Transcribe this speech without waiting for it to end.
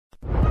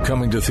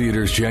Coming to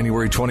theaters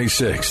January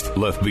 26th,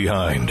 Left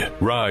Behind,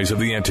 Rise of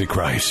the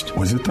Antichrist.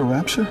 Was it the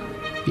rapture?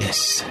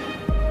 Yes,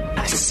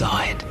 I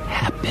saw it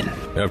happen.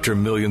 After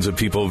millions of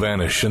people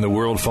vanish and the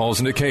world falls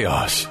into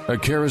chaos, a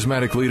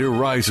charismatic leader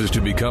rises to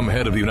become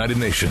head of the United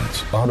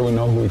Nations. How do we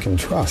know who we can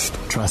trust?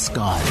 Trust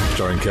God.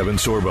 Starring Kevin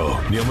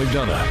Sorbo, Neil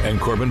McDonough, and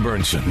Corbin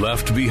Burnson.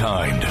 Left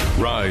Behind,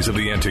 Rise of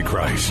the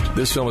Antichrist.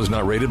 This film is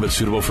not rated but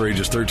suitable for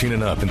ages 13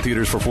 and up in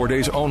theaters for 4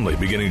 days only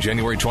beginning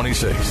January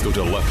 26th. Go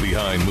to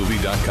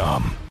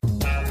leftbehindmovie.com.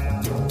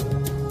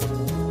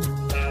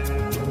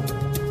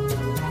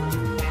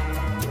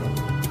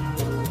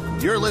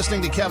 You're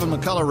listening to Kevin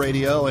McCullough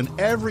Radio, and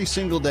every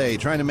single day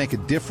trying to make a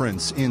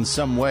difference in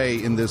some way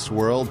in this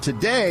world.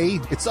 Today,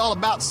 it's all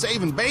about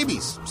saving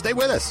babies. Stay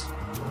with us.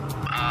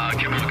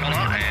 Kevin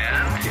McCullough,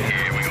 and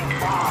here we go.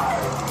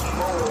 5,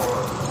 4,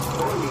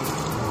 3,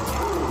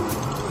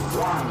 2,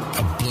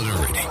 1.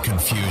 Obliterating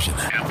confusion.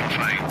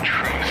 Amplifying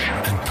truth.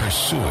 And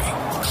pursuing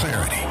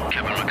clarity.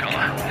 Kevin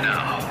McCullough,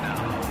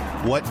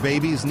 now. What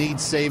babies need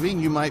saving,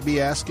 you might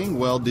be asking?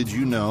 Well, did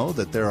you know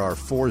that there are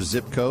 4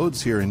 zip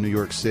codes here in New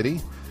York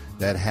City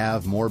that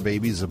have more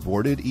babies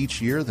aborted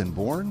each year than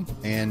born?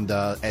 And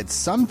at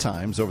some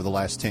times over the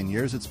last 10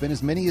 years, it's been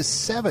as many as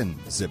 7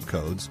 zip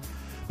codes.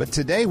 But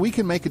today, we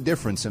can make a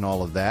difference in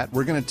all of that.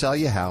 We're going to tell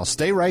you how.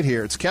 Stay right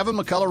here. It's Kevin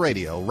McCullough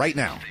Radio right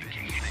now.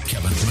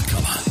 Kevin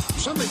McCullough.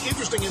 Something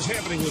interesting is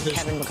happening with this.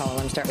 Kevin McCullough,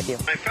 let me start with you.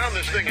 I found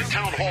this thing at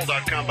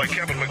townhall.com by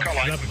Kevin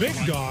McCullough. The big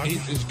dog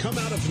has come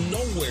out of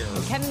nowhere.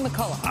 Kevin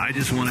McCullough. I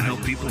just want to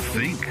help people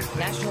think.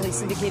 Nationally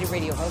syndicated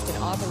radio host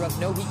and author of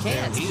No He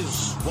Can't. And he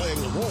is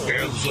playing the role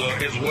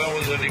as well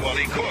as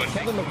anybody could.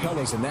 Kevin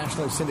McCullough is a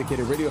nationally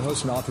syndicated radio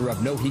host and author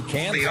of No He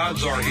Can't. The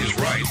odds are he's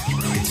right.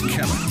 It's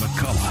Kevin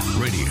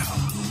McCullough Radio.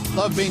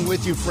 Love being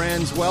with you,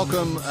 friends.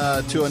 Welcome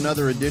to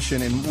another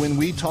edition. And when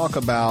we talk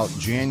about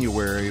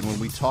January, and when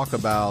we talk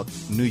about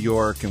New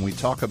York, and we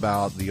talk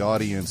about the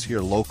audience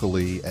here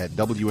locally at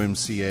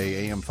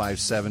WMCA, AM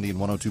 570 and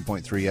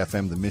 102.3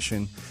 FM, The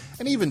Mission,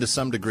 and even to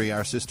some degree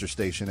our sister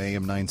station,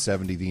 AM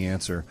 970, The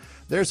Answer,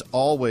 there's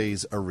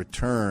always a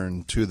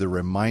return to the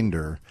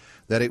reminder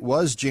that it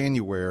was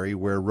January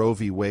where Roe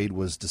v. Wade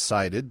was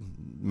decided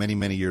many,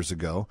 many years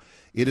ago.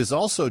 It is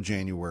also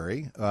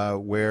January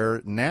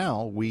where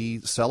now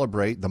we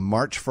celebrate the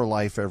March for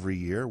Life every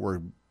year,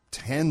 where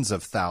tens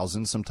of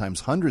thousands,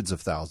 sometimes hundreds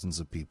of thousands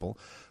of people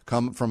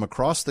come from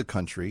across the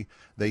country.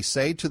 They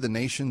say to the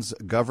nation's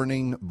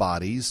governing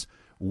bodies,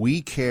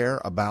 we care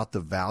about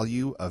the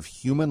value of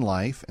human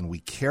life, and we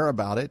care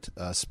about it,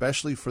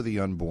 especially for the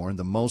unborn,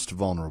 the most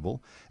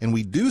vulnerable. And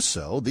we do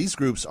so, these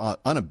groups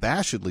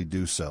unabashedly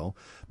do so,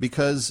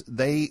 because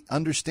they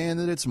understand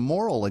that it's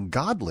moral and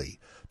godly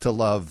to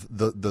love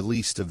the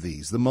least of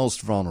these, the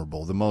most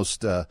vulnerable, the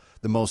most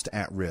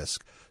at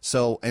risk.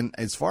 So, and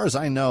as far as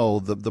I know,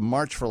 the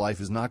March for Life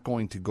is not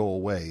going to go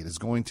away. It is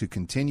going to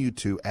continue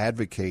to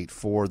advocate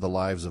for the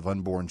lives of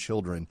unborn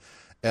children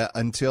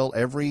until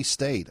every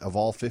state of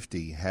all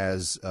 50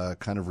 has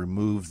kind of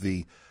removed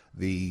the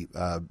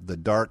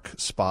dark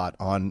spot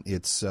on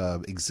its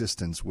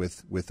existence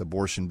with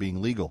abortion being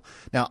legal.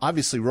 Now,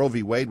 obviously, Roe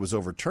v. Wade was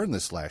overturned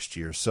this last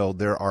year, so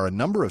there are a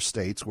number of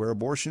states where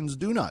abortions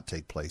do not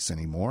take place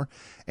anymore,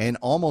 and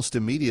almost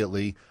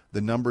immediately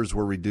the numbers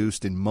were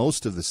reduced in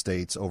most of the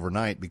states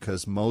overnight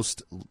because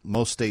most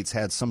states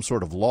had some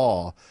sort of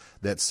law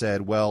that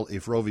said, well,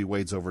 if Roe v.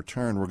 Wade's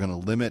overturned, we're going to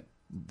limit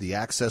the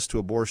access to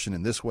abortion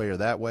in this way or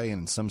that way,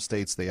 and in some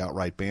states they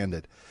outright banned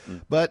it.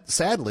 But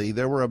sadly,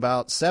 there were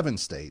about 7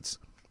 states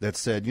that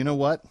said, you know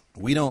what,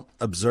 we don't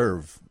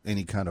observe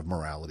any kind of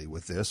morality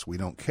with this. We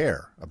don't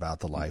care about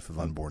the life of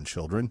unborn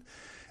children.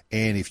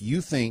 And if you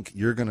think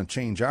you're going to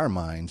change our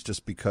minds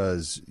just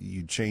because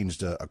you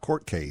changed a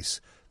court case,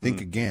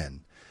 think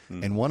again.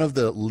 And one of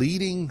the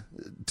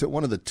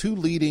two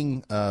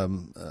leading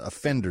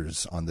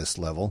offenders on this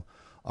level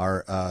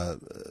are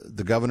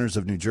the governors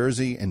of New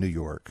Jersey and New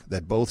York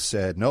that both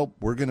said, nope,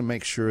 we're going to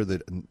make sure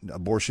that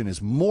abortion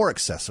is more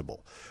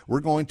accessible.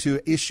 We're going to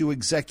issue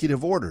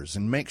executive orders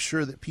and make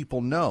sure that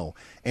people know.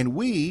 And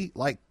we,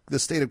 like the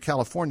state of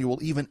California,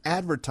 will even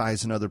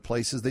advertise in other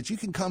places that you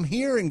can come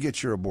here and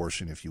get your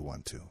abortion if you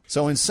want to.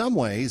 So in some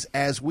ways,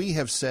 as we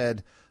have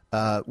said,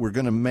 we're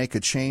going to make a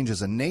change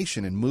as a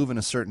nation and move in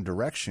a certain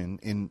direction,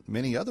 in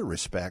many other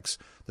respects,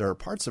 there are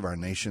parts of our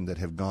nation that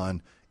have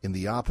gone in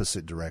the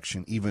opposite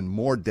direction, even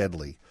more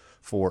deadly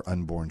for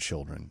unborn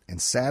children. And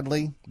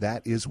sadly,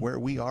 that is where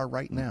we are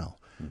right now,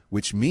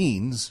 which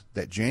means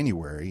that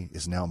January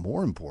is now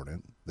more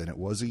important than it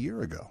was a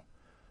year ago,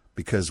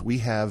 because we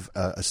have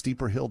a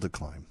steeper hill to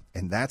climb.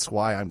 And that's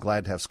why I'm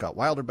glad to have Scott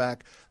Wilder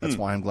back. That's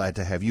why I'm glad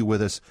to have you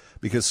with us,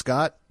 because,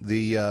 Scott,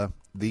 the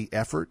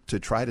effort to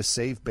try to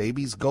save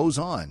babies goes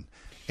on.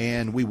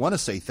 And we want to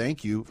say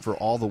thank you for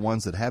all the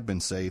ones that have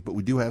been saved, but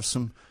we do have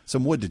some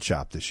wood to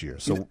chop this year.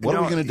 So what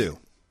are we going to do?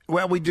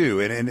 Well, we do.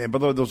 And but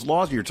those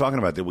laws you're talking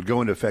about that would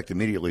go into effect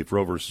immediately if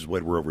Roe versus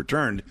Wade were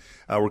overturned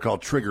were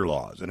called trigger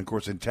laws. And, of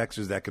course, in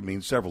Texas, that could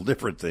mean several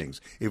different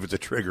things if it's a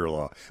trigger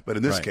law. But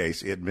in this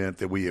case, it meant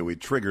that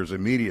it triggers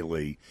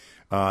immediately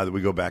that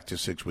we go back to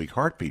 6-week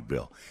heartbeat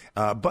bill.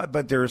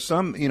 But there are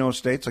some,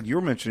 states like you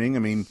were mentioning. I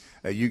mean,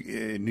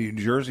 New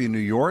Jersey and New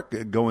York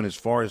going as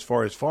far,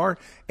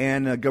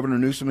 and Governor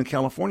Newsom in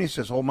California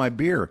says, "Hold my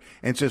beer,"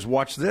 and says,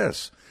 "Watch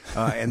this."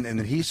 And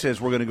then he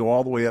says we're going to go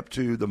all the way up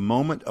to the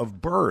moment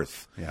of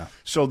birth. Yeah.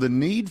 So the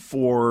need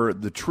for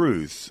the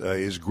truth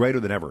is greater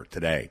than ever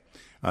today.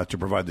 To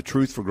provide the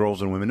truth for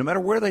girls and women, no matter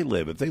where they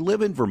live. If they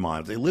live in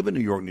Vermont, if they live in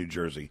New York, New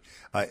Jersey,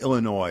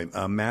 Illinois,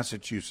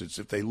 Massachusetts,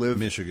 if they live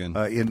Michigan.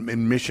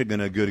 In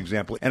Michigan, a good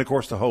example. And, of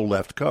course, the whole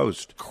left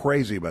coast,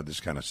 crazy about this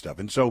kind of stuff.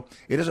 And so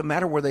it doesn't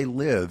matter where they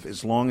live.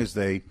 As long as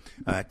they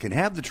can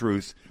have the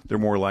truth, they're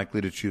more likely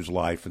to choose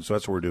life. And so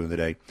that's what we're doing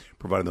today,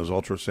 providing those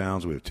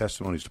ultrasounds. We have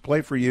testimonies to play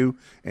for you,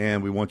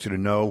 and we want you to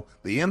know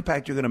the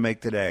impact you're going to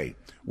make today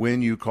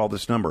when you call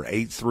this number,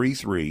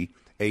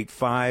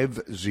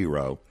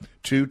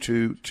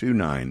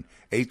 833-850-2229,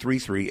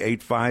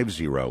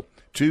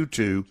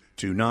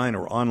 833-850-2229,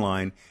 or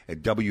online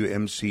at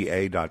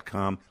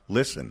WMCA.com.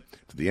 Listen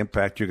to the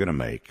impact you're going to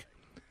make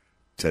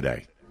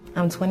today.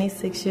 I'm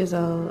 26 years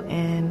old,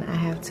 and I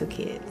have 2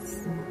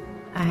 kids.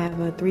 I have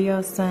a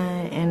 3-year-old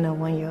son and a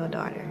 1-year-old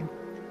daughter.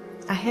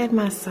 I had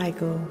my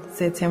cycle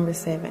September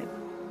 7th,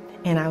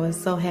 and I was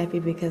so happy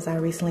because I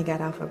recently got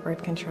off of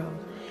birth control.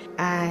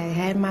 I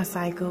had my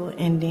cycle,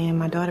 and then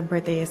my daughter's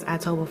birthday is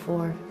October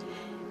 4th,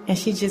 and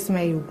she just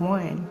made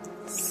 1.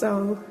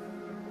 So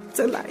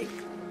to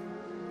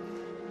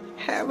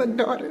have a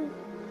daughter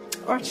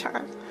or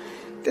child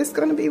that's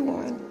going to be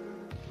 1,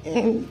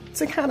 and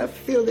to kind of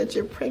feel that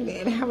you're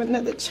pregnant and have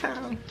another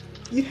child,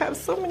 you have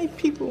so many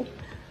people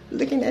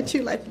looking at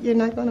you like you're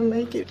not going to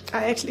make it.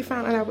 I actually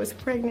found out I was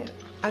pregnant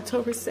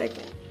October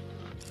 2nd,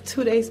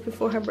 2 days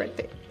before her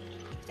birthday,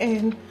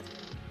 and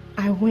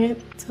I went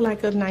to a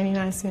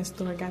 99-cent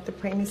store, got the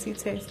pregnancy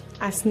test.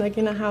 I snuck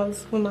in the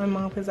house with my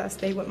mom because I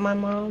stayed with my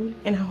mom,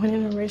 and I went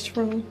in the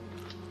restroom,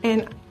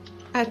 and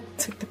I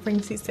took the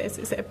pregnancy test.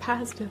 It said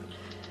positive.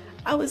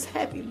 I was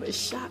happy but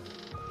shocked,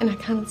 and I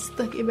kind of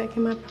stuck it back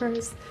in my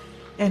purse,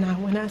 and I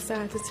went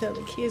outside to tell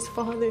the kid's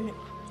father,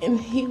 and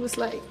he was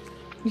like,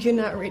 "You're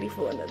not ready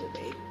for another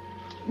baby.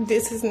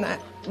 This is not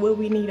what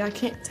we need. I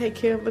can't take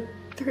care of a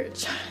 3rd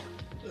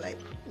child.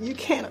 You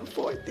can't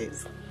afford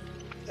this."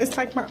 It's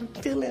like my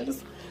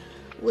feelings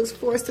was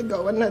forced to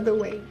go another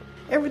way.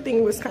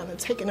 Everything was kind of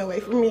taken away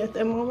from me at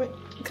that moment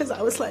because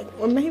I was like,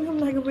 well, maybe I'm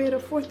not going to be able to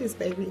afford this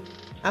baby.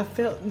 I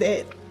felt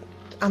that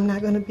I'm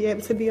not going to be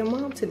able to be a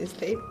mom to this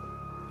baby.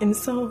 And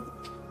so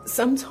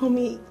some told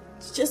me,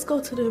 just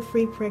go to the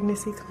free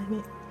pregnancy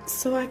clinic.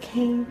 So I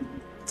came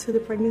to the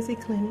pregnancy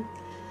clinic,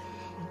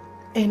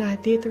 and I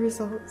did the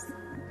results.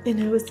 And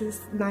there was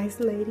this nice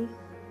lady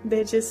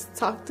that just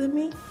talked to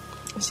me.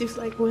 And she was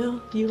like,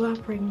 well, you are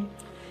pregnant,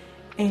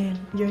 and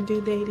your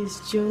due date is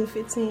June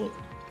 15th.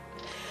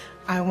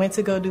 I went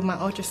to go do my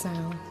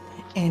ultrasound,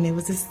 and it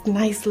was this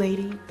nice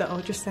lady, the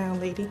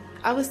ultrasound lady.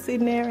 I was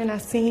sitting there, and I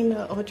seen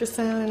the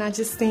ultrasound, and I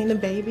just seen the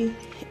baby.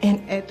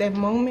 And at that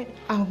moment,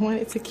 I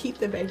wanted to keep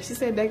the baby. She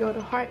said, there go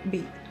the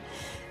heartbeat.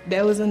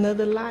 There was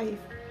another life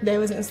that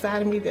was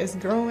inside of me that's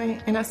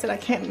growing. And I said, I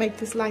can't make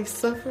this life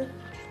suffer.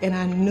 And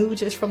I knew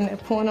just from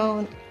that point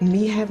on,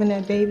 me having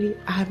that baby,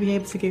 I'd be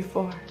able to get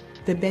far.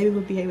 The baby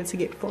would be able to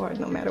get far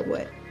no matter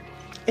what.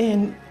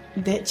 And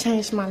that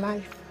changed my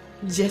life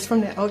just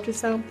from that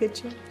ultrasound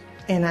picture.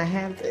 And I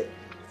have the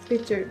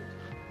picture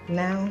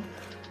now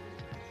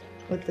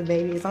with the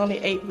baby. It's only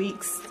 8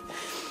 weeks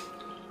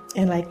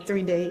and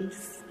 3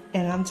 days.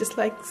 And I'm just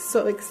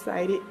so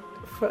excited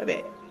for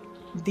that.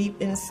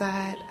 Deep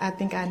inside, I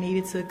think I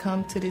needed to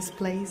come to this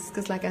place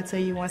because I tell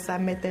you, once I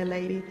met that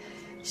lady,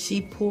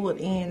 she pulled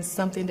in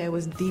something that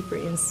was deeper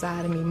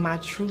inside of me, my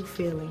true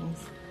feelings.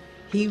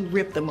 He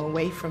ripped them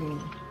away from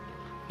me.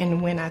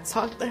 And when I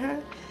talked to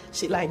her,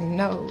 she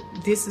no,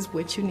 this is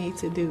what you need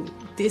to do.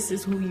 This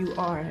is who you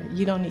are.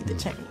 You don't need to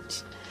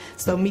change.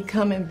 So me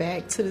coming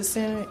back to the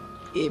center,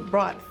 it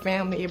brought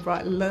family, it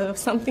brought love,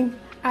 something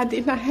I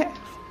did not have.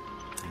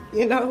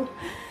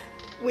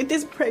 With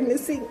this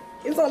pregnancy,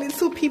 it's only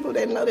 2 people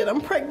that know that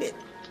I'm pregnant.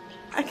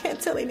 I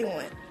can't tell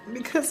anyone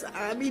because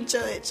I'll be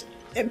judged.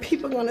 And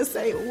people are going to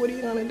say, what are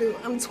you going to do?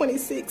 I'm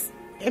 26.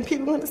 And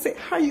people are going to say,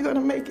 how are you going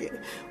to make it?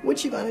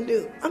 What you going to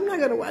do? I'm not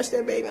going to watch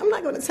that baby. I'm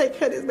not going to take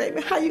care of this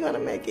baby. How are you going to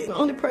make it? The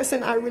only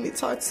person I really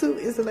talk to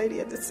is the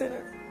lady at the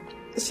center.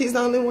 She's the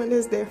only one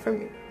that's there for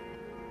me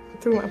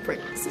through my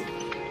pregnancy.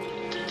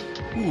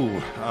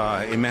 Ooh,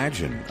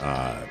 imagine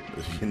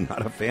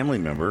not a family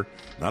member,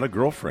 not a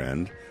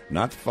girlfriend,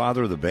 not the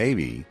father of the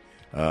baby,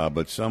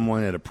 but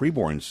someone at a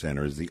preborn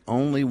center is the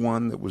only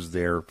one that was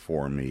there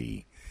for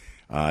me.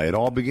 It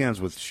all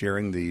begins with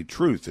sharing the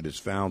truth that is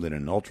found in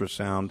an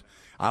ultrasound.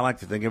 I like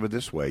to think of it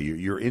this way.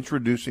 You're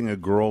introducing a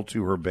girl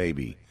to her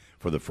baby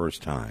for the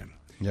first time.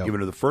 Yep. Giving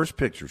her the first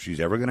picture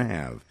she's ever going to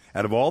have.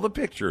 Out of all the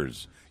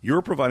pictures,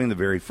 you're providing the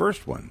very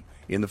first one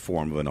in the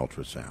form of an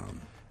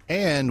ultrasound.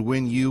 And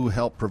when you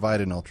help provide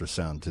an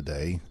ultrasound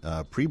today,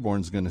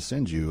 Preborn's going to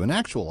send you an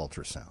actual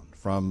ultrasound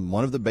from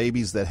one of the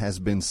babies that has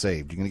been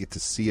saved. You're going to get to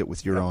see it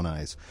with your own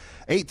eyes.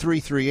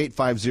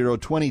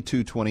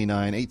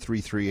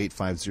 833-850-2229,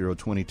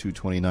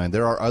 833-850-2229.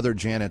 There are other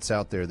Janets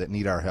out there that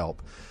need our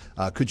help.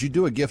 Could you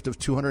do a gift of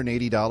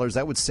 $280?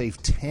 That would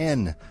save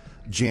 10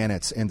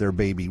 Janets and their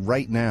baby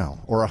right now.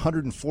 Or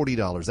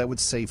 $140. That would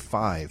save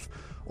 5.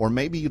 Or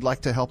maybe you'd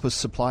like to help us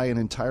supply an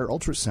entire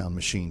ultrasound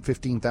machine,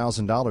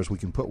 $15,000. We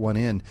can put one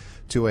in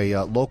to a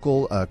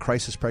local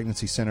crisis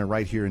pregnancy center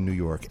right here in New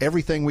York.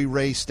 Everything we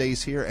raise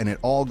stays here, and it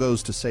all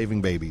goes to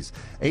saving babies.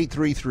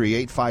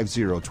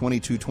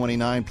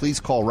 833-850-2229.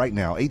 Please call right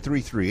now,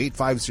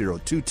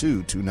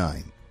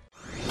 833-850-2229.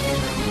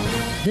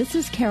 This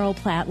is Carol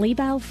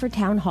Platt-Liebau for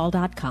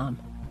townhall.com.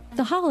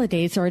 The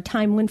holidays are a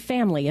time when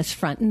family is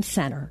front and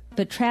center.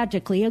 But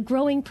tragically, a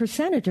growing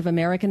percentage of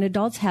American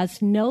adults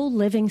has no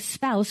living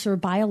spouse or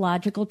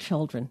biological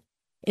children.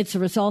 It's a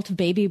result of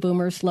baby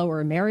boomers'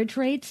 lower marriage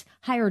rates,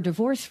 higher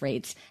divorce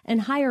rates,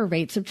 and higher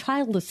rates of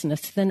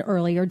childlessness than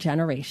earlier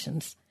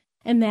generations.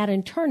 And that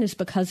in turn is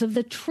because of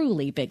the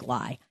truly big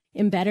lie,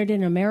 embedded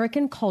in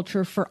American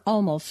culture for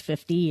almost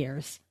 50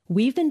 years.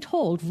 We've been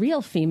told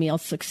real female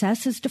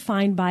success is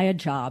defined by a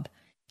job.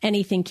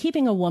 Anything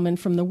keeping a woman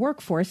from the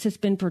workforce has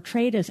been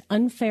portrayed as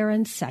unfair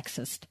and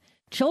sexist.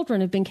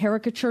 Children have been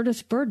caricatured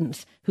as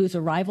burdens, whose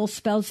arrival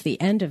spells the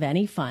end of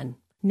any fun.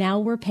 Now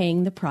we're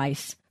paying the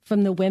price.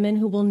 From the women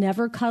who will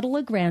never cuddle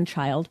a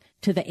grandchild,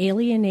 to the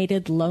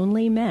alienated,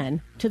 lonely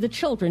men, to the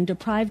children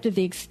deprived of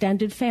the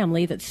extended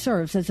family that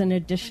serves as an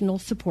additional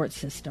support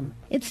system.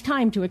 It's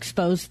time to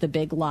expose the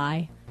big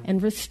lie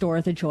and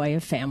restore the joy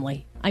of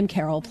family. I'm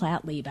Carol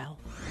Platt-Liebau.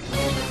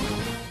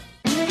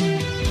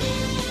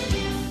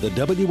 The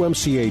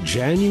WMCA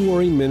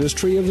January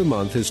Ministry of the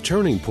Month is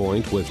Turning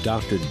Point with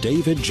Dr.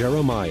 David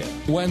Jeremiah.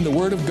 When the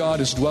Word of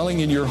God is dwelling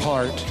in your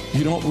heart,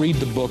 you don't read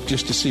the book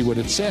just to see what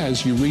it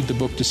says. You read the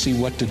book to see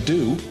what to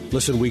do.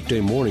 Listen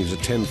weekday mornings at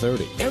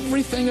 10:30.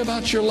 Everything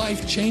about your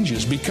life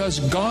changes because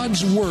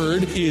God's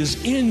Word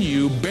is in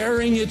you,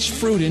 bearing its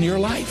fruit in your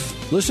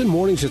life. Listen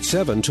mornings at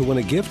 7 to win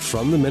a gift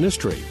from the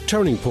ministry.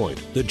 Turning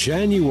Point, the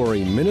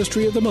January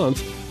Ministry of the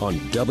Month on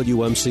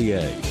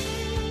WMCA.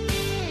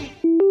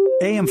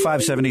 AM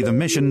 570 The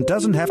Mission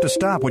doesn't have to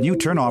stop when you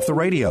turn off the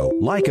radio.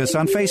 Like us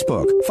on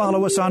Facebook.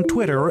 Follow us on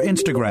Twitter or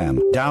Instagram.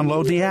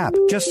 Download the app.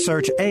 Just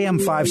search AM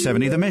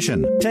 570 The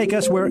Mission. Take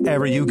us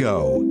wherever you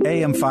go.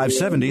 AM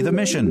 570 The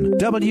Mission.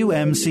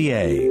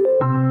 WMCA.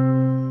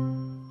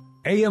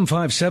 AM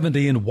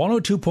 570 and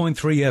 102.3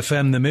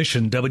 FM The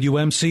Mission,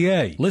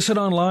 WMCA. Listen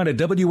online at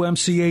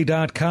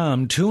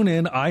WMCA.com. Tune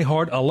in,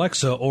 iHeart,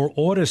 Alexa, or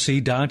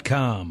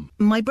Odyssey.com.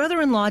 My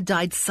brother-in-law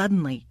died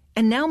suddenly.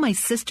 And now my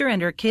sister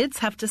and her kids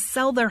have to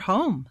sell their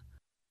home.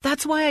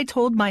 That's why I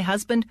told my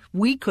husband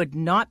we could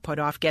not put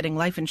off getting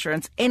life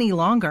insurance any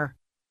longer.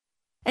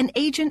 An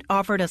agent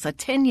offered us a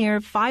 10-year,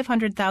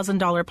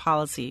 $500,000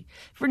 policy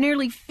for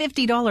nearly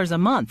 $50 a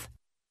month.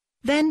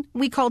 Then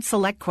we called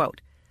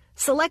SelectQuote.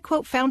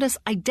 SelectQuote found us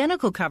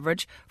identical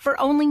coverage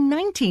for only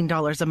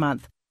 $19 a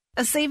month,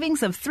 a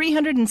savings of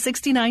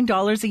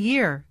 $369 a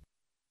year.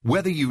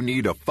 Whether you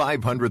need a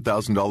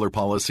 $500,000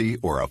 policy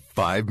or a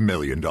 $5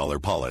 million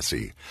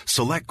policy,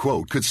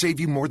 SelectQuote could save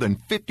you more than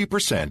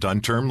 50% on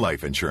term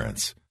life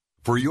insurance.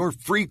 For your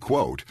free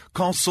quote,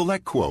 call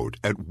SelectQuote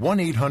at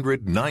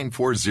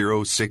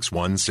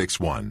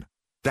 1-800-940-6161.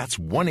 That's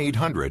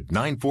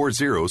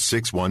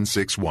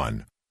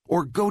 1-800-940-6161.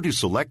 Or go to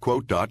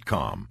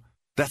SelectQuote.com.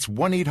 That's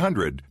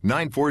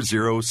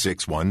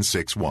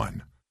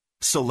 1-800-940-6161.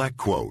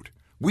 SelectQuote.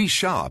 We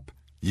shop,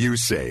 you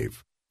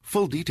save.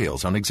 Full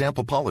details on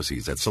example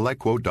policies at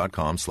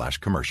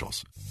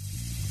SelectQuote.com/commercials.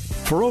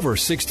 For over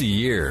 60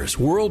 years,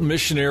 World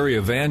Missionary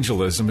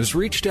Evangelism has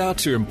reached out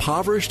to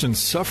impoverished and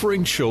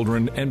suffering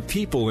children and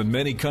people in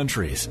many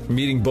countries,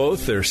 meeting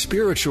both their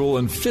spiritual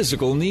and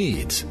physical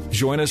needs.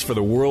 Join us for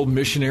the World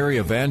Missionary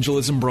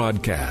Evangelism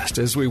broadcast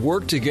as we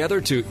work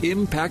together to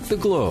impact the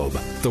globe.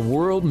 The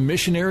World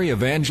Missionary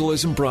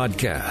Evangelism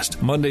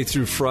broadcast, Monday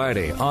through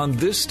Friday on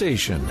this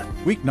station.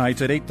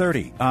 Weeknights at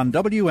 8:30 on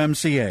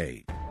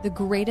WMCA. The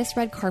greatest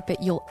red carpet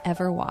you'll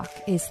ever walk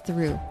is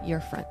through your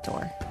front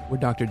door. We're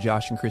Dr.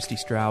 Josh and Christy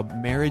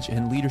Straub, marriage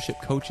and leadership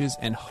coaches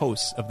and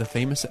hosts of the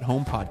Famous at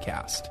Home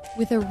podcast.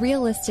 With a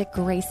realistic,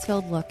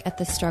 grace-filled look at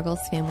the struggles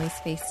families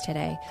face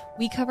today,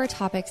 we cover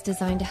topics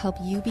designed to help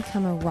you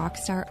become a rock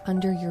star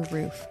under your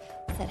roof,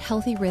 set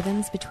healthy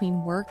rhythms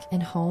between work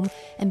and home,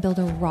 and build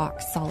a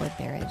rock-solid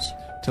marriage.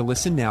 To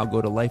listen now,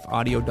 go to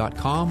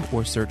lifeaudio.com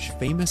or search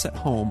Famous at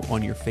Home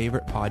on your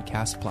favorite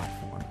podcast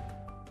platform.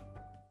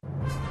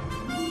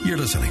 You're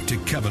listening to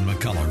Kevin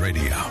McCullough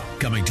Radio,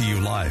 coming to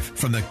you live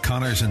from the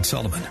Connors and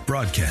Sullivan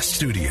Broadcast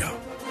Studio.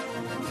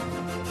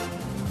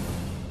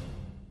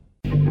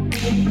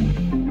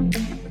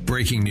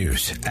 Breaking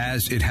news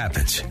as it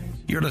happens.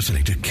 You're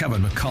listening to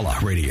Kevin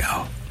McCullough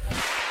Radio.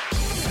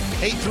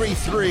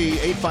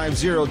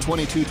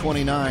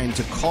 833-850-2229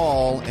 to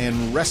call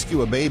and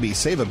rescue a baby.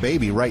 Save a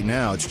baby right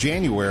now. It's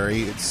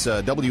January. It's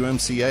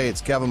WMCA.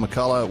 It's Kevin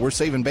McCullough. We're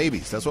saving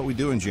babies. That's what we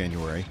do in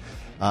January.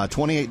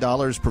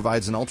 $28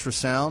 provides an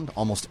ultrasound.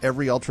 Almost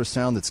every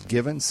ultrasound that's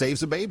given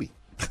saves a baby.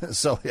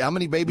 So how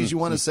many babies you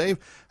want to save?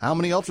 How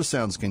many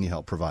ultrasounds can you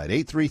help provide?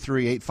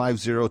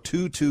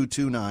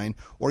 833-850-2229,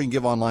 or you can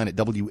give online at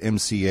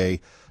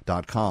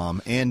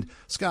WMCA.com. And,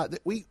 Scott,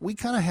 we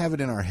kind of have it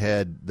in our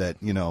head that,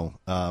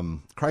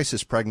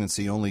 crisis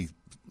pregnancy only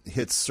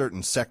hits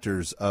certain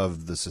sectors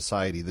of the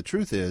society. The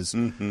truth is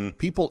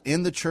people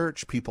in the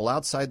church, people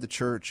outside the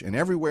church, and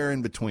everywhere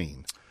in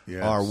between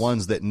are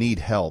ones that need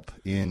help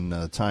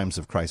in times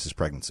of crisis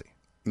pregnancy.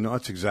 No,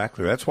 that's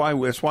exactly. That's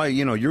why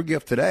your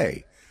gift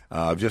today,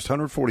 just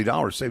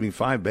 $140, saving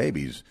 5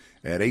 babies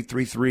at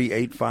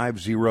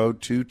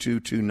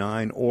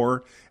 833-850-2229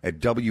 or at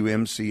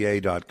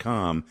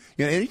WMCA.com.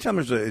 Anytime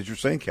there's as you're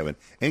saying, Kevin,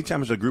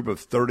 anytime there's a group of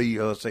 30,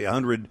 let's say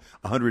 100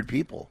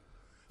 people,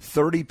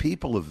 30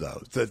 people of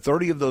those,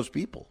 30 of those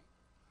people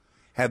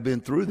have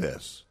been through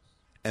this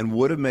and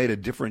would have made a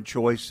different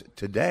choice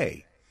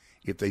today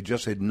if they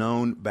just had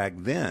known back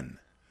then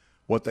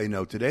what they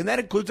know today. And that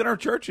includes in our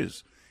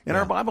churches. In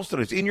our Bible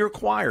studies, in your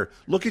choir.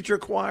 Look at your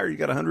choir. You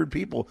got 100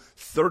 people.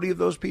 30 of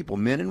those people,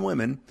 men and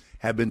women,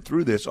 have been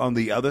through this on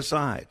the other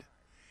side.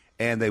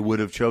 And they would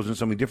have chosen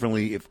something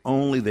differently if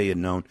only they had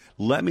known.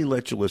 Let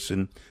you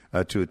listen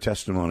to a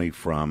testimony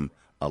from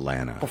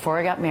Alana. Before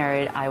I got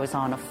married, I was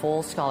on a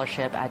full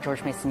scholarship at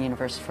George Mason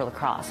University for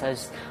lacrosse. I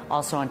was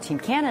also on Team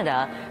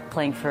Canada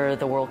playing for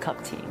the World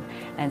Cup team.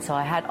 And so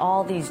I had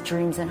all these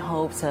dreams and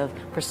hopes of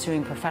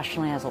pursuing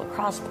professionally as a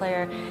lacrosse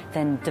player,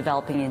 then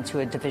developing into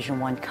a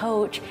Division I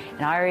coach.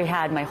 And I already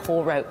had my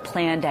whole route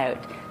planned out.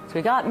 So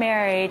we got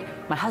married.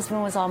 My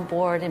husband was on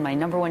board and my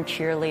number one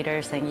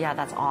cheerleader saying, yeah,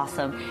 that's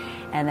awesome.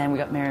 And then we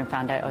got married and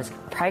found out I was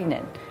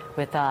pregnant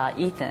with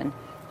Ethan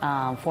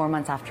 4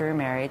 months after we were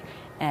married.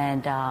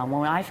 And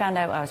when I found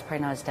out I was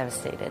pregnant, I was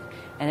devastated.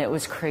 And it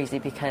was crazy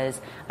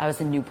because I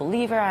was a new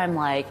believer. I'm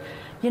like,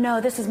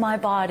 this is my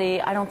body.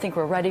 I don't think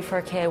we're ready for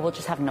a kid. We'll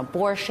just have an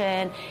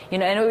abortion.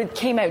 And it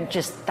came out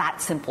just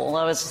that simple.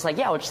 I was just like,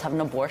 we'll just have an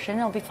abortion.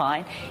 It'll be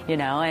fine.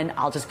 And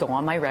I'll just go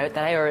on my route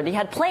that I already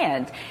had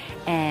planned.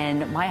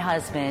 And my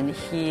husband,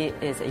 he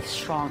is a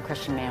strong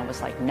Christian man,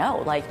 was like,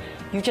 no,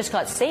 you just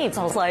got saved.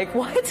 So I was like,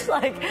 what?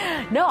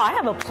 No, I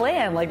have a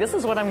plan. This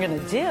is what I'm going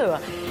to do.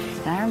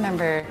 And I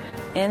remember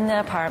in the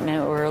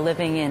apartment, we were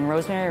living in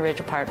Rosemary Ridge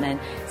apartment,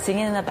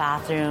 singing in the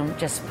bathroom,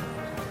 just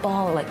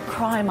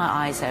crying my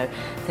eyes out,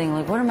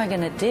 thinking, what am I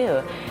going to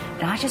do?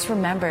 And I just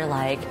remember,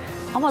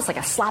 almost like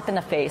a slap in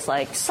the face,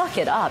 suck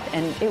it up.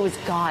 And it was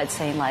God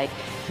saying,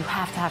 you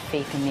have to have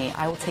faith in me.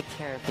 I will take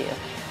care of you.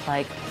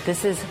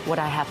 This is what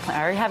I have planned.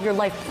 I already have your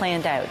life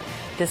planned out.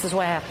 This is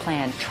what I have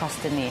planned.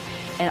 Trust in me.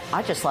 And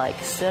I just,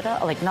 stood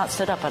up, not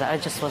stood up, but I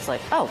just was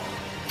like, oh,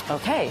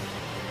 okay,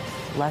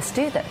 let's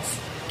do this.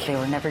 They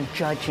were never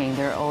judging.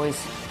 They're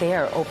always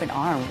there, open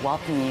arm,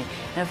 welcoming you.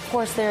 And of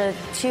course, they're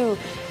too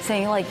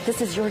saying,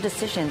 this is your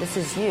decision. This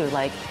is you.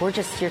 We're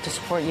just here to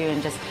support you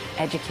and just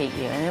educate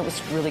you. And it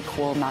was really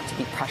cool not to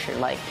be pressured.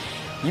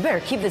 You better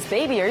keep this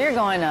baby or you're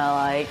going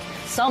to,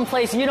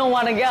 someplace you don't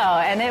want to go.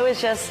 And it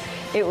was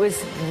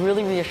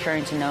really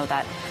reassuring to know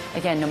that,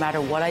 again, no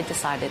matter what I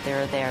decided, they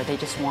were there. They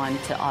just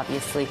wanted to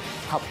obviously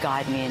help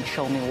guide me and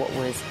show me what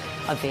was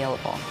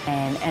available.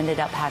 And ended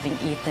up having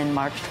Ethan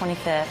March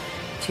 25th.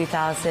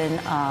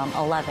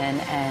 2011,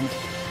 and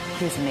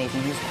he was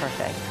amazing. He was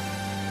perfect.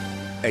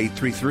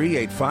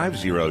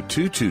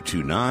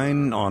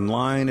 833-850-2229,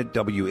 online at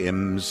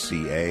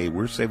WMCA.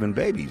 We're saving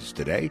babies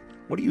today.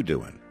 What are you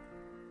doing?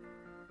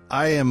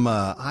 I am.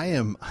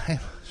 That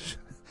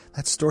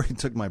story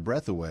took my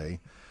breath away,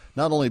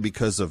 not only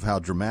because of how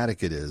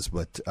dramatic it is,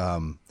 but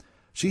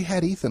she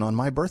had Ethan on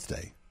my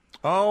birthday.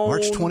 Oh,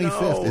 March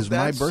 25th is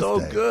my birthday. That's so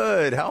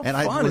good. How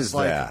fun is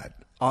that?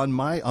 On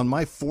my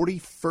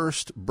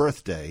 41st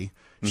birthday,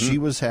 she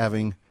was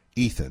having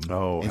Ethan.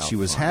 Oh, and she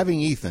was having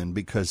Ethan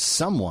because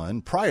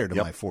someone, prior to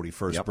my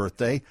 41st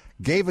birthday,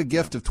 gave a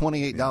gift of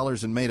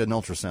 $28 and made an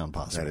ultrasound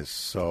possible. That is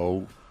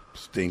so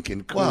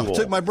stinking cool. Well, it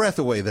took my breath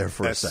away there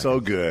for a second. That's so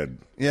good.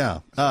 Yeah.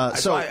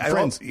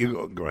 Friends,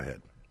 you go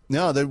ahead.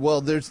 No,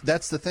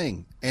 that's the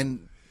thing.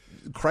 And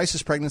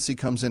crisis pregnancy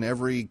comes in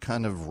every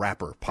kind of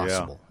wrapper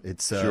possible. Yeah,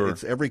 it's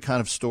every kind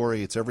of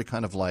story. It's every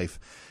kind of life.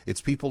 It's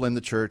people in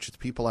the church. It's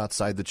people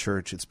outside the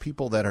church. It's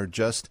people that are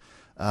just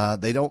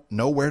they don't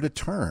know where to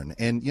turn.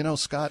 And,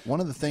 Scott, one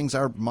of the things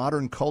our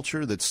modern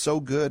culture that's so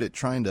good at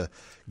trying to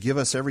give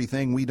us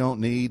everything we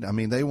don't need, I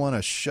mean, they want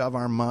to shove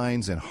our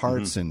minds and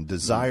hearts and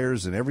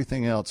desires and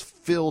everything else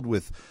filled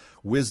with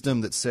wisdom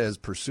that says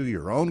pursue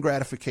your own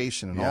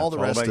gratification and all the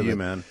rest of it.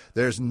 Man.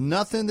 There's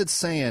nothing that's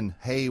saying,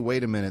 hey,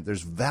 wait a minute,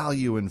 there's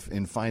value in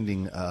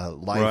finding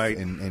life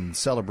and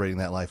celebrating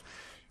that life.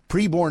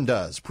 Preborn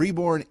does.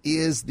 Preborn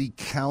is the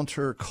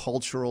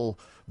counter-cultural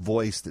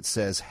voice that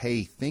says,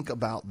 hey, think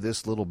about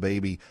this little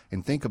baby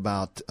and think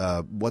about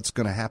what's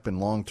going to happen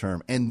long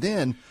term. And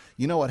then,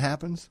 you know what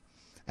happens?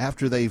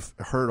 After they've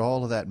heard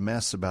all of that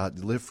mess about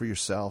live for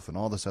yourself and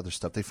all this other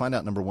stuff, they find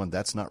out, number one,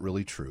 that's not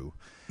really true.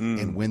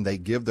 And when they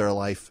give their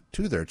life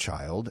to their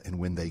child and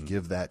when they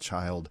give that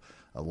child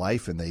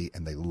life and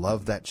they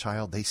love that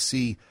child, they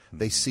see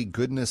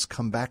goodness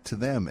come back to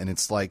them. And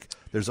it's like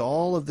there's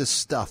all of this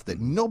stuff that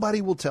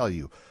nobody will tell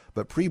you.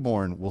 But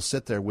Preborn will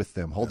sit there with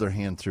them, hold their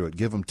hand through it,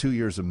 give them 2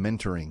 years of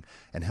mentoring,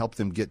 and help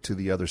them get to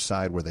the other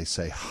side where they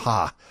say,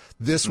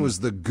 this was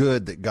the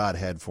good that God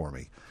had for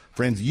me.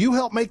 Friends, you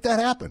help make that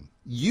happen.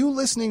 You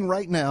listening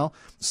right now,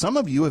 some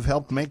of you have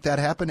helped make that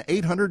happen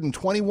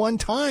 821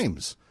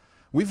 times.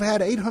 We've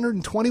had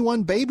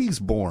 821 babies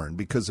born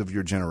because of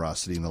your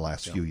generosity in the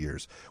last few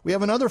years. We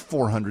have another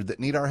 400 that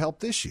need our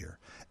help this year.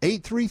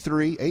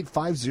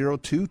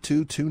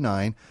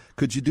 833-850-2229.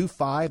 Could you do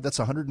 5? That's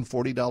a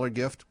 $140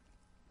 gift.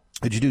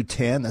 Could you do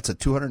 10? That's a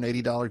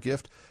 $280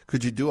 gift.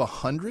 Could you do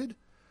 100?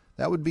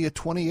 That would be a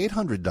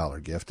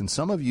 $2,800 gift. And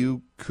some of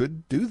you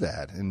could do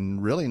that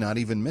and really not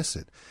even miss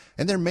it.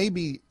 And there may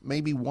be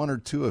one or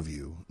two of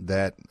you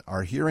that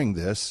are hearing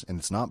this, and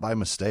it's not by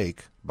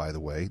mistake, by the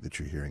way, that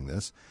you're hearing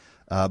this.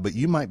 But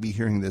you might be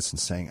hearing this and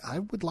saying, I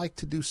would like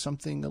to do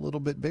something a little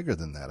bit bigger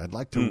than that. I'd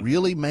like to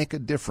really make a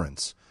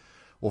difference.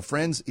 Well,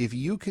 friends, if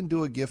you can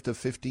do a gift of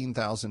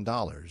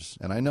 $15,000,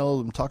 and I know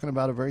I'm talking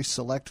about a very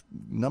select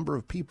number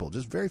of people,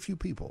 just very few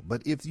people,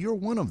 but if you're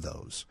one of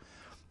those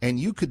and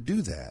you could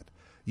do that,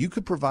 you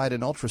could provide an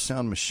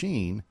ultrasound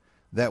machine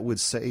that would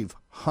save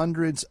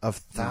hundreds of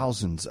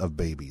thousands of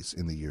babies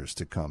in the years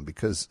to come.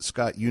 Because,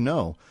 Scott, you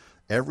know,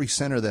 every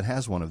center that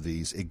has one of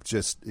these,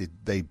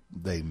 they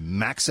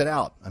max it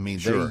out. I mean,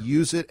 they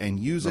use it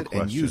and use it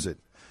and use it.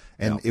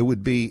 And it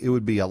would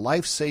be a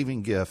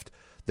life-saving gift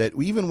that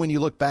even when you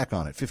look back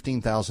on it,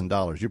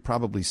 $15,000, you're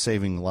probably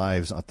saving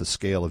lives at the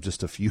scale of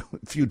just a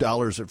few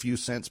dollars, a few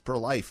cents per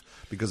life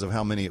because of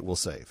how many it will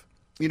save.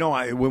 You know,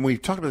 when we've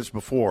talked about this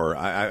before,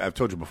 I've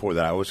told you before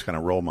that I always kind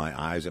of roll my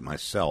eyes at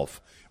myself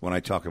when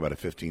I talk about a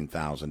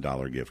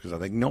 $15,000 gift because I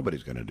think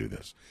nobody's going to do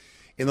this.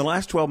 In the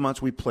last 12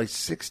 months, we placed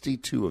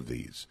 62 of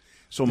these.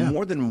 So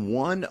more than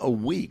one a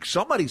week.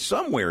 Somebody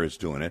somewhere is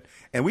doing it.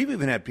 And we've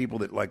even had people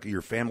that, like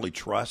your family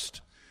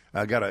trust,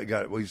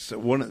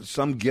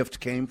 some gift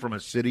came from a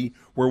city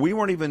where we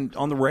weren't even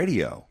on the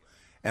radio.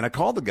 And I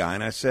called the guy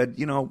and I said,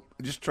 you know,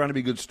 just trying to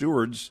be good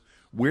stewards,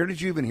 where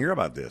did you even hear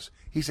about this?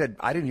 He said,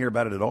 I didn't hear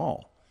about it at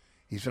all.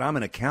 He said, I'm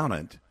an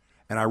accountant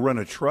and I run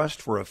a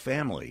trust for a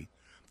family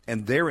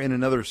and they're in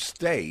another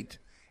state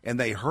and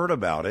they heard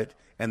about it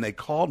and they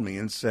called me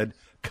and said,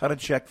 cut a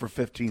check for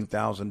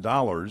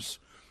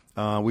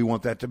 $15,000. We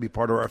want that to be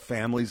part of our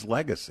family's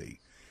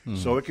legacy.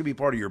 So it can be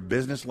part of your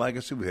business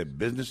legacy. We had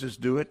businesses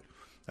do it.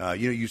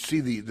 You see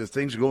the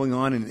things going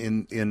on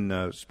in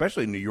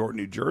especially in New York,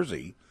 New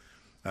Jersey,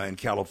 in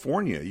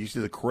California. You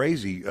see the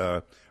crazy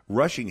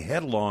rushing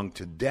headlong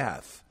to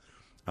death,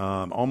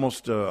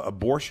 almost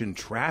abortion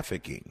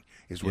trafficking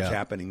is what's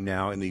happening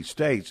now in these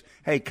states.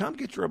 Hey, come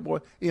get your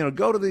abortion. You know,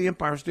 go to the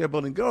Empire State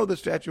Building, go to the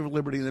Statue of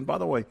Liberty, and then, by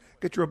the way,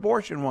 get your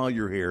abortion while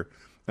you're here.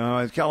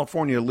 In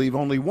California, leave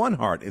only one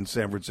heart in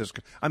San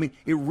Francisco. I mean,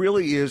 it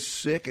really is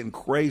sick and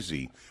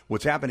crazy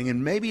what's happening.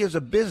 And maybe as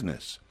a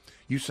business,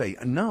 you say,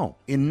 no,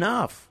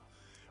 enough.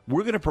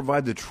 We're going to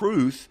provide the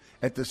truth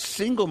at the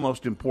single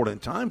most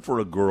important time for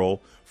a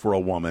girl, for a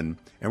woman,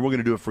 and we're going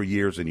to do it for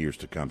years and years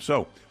to come.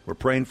 So we're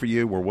praying for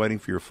you. We're waiting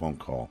for your phone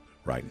call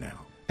right now.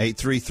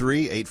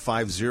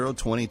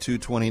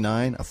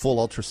 833-850-2229, a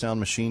full ultrasound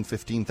machine,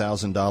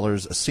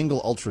 $15,000, a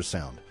single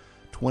ultrasound,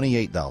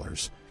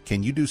 $28.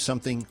 Can you do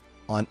something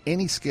on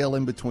any scale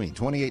in between?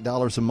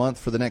 $28 a month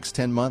for the next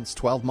 10 months,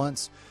 12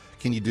 months?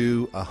 Can you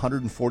do a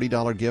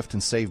 $140 gift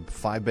and save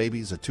 5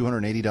 babies, a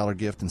 $280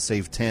 gift and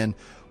save 10?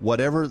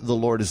 Whatever the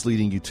Lord is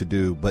leading you to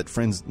do. But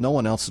friends, no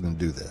one else is going to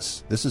do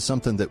this. This is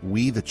something that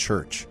we, the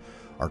church,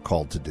 are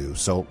called to do.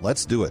 So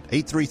let's do it.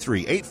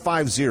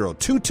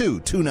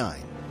 833-850-2229.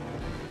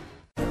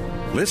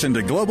 Listen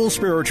to Global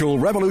Spiritual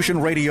Revolution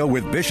Radio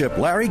with Bishop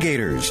Larry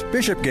Gators.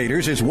 Bishop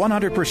Gators is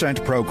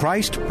 100%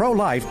 pro-Christ,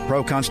 pro-life,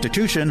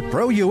 pro-Constitution,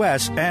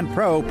 pro-U.S., and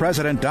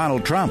pro-President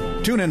Donald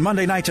Trump. Tune in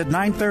Monday nights at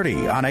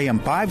 9:30 on AM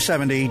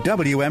 570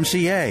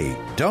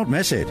 WMCA. Don't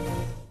miss it.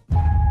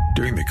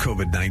 During the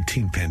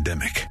COVID-19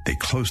 pandemic, they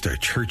closed our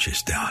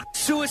churches down.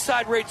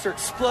 Suicide rates are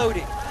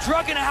exploding.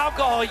 Drug and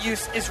alcohol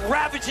use is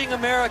ravaging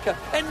America,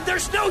 and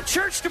there's no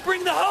church to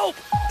bring the hope.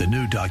 The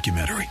new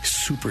documentary,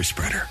 Super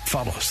Spreader,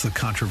 follows the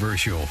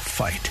controversial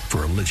fight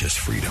for religious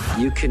freedom.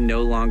 You can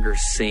no longer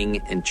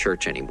sing in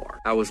church anymore.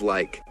 I was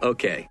like,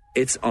 okay,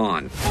 it's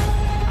on.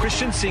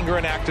 Christian singer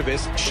and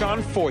activist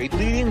Sean Foyt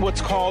leading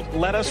what's called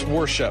Let Us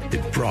Worship.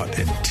 It brought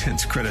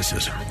intense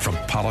criticism from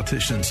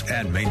politicians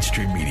and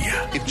mainstream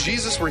media. If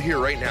Jesus were here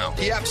right now,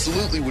 he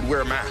absolutely would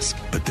wear a mask.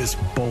 But this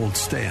bold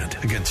stand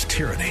against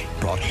tyranny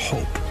brought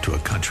hope to a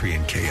country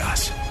in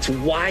chaos. It's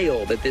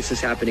wild that this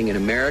is happening in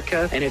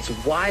America, and it's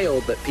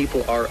wild that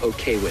people are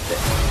okay with it.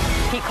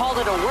 He called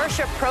it a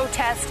worship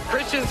protest.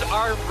 Christians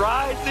are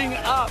rising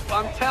up,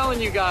 I'm telling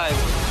you guys.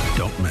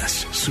 Don't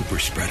miss Super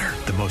Spreader,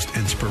 the most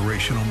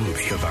inspirational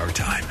movie of our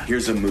time.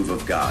 Here's a move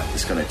of God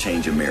that's going to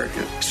change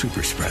America.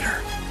 Super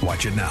Spreader.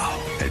 Watch it now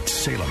at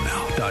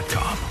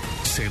salemnow.com.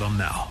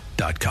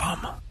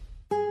 salemnow.com.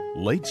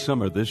 Late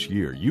summer this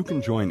year, you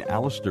can join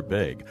Alistair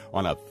Begg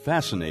on a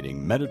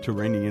fascinating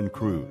Mediterranean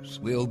cruise.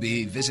 We'll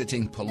be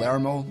visiting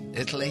Palermo,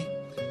 Italy,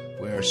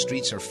 where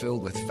streets are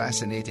filled with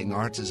fascinating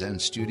artisan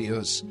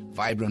studios,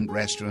 vibrant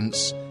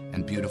restaurants,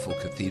 and beautiful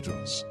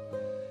cathedrals.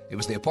 It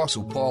was the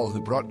Apostle Paul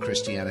who brought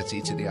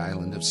Christianity to the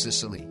island of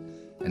Sicily,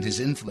 and his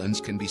influence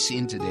can be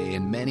seen today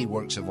in many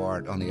works of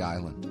art on the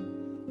island.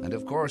 And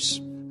of course,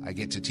 I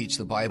get to teach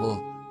the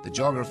Bible, the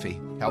geography,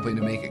 helping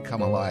to make it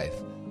come alive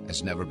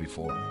as never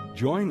before.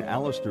 Join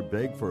Alistair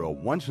Begg for a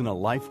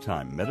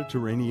once-in-a-lifetime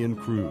Mediterranean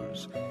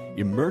cruise.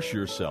 Immerse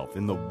yourself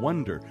in the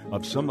wonder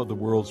of some of the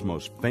world's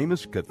most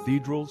famous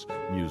cathedrals,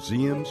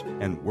 museums,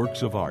 and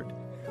works of art.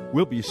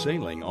 We'll be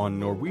sailing on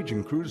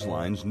Norwegian Cruise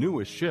Line's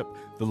newest ship,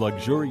 the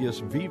luxurious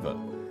Viva.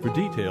 For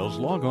details,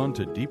 log on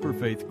to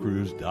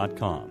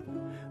deeperfaithcruise.com.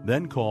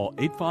 Then call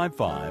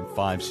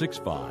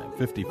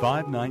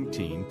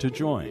 855-565-5519 to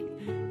join.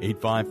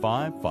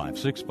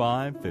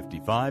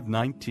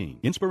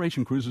 855-565-5519.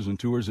 Inspiration Cruises and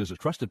Tours is a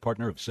trusted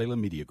partner of Salem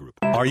Media Group.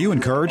 Are you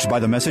encouraged by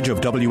the message of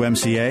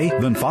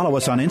WMCA? Then follow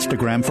us on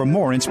Instagram for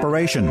more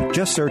inspiration.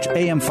 Just search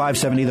AM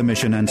 570 The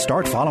Mission and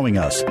start following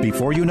us.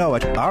 Before you know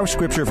it, our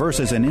scripture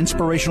verses and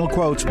inspirational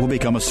quotes will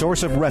become a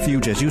source of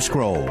refuge as you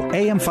scroll.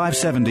 AM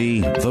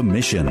 570 The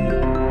Mission.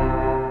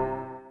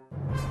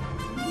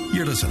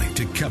 You're listening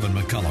to Kevin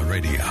McCullough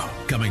Radio,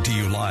 coming to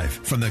you live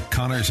from the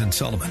Connors and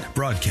Sullivan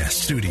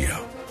Broadcast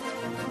Studio.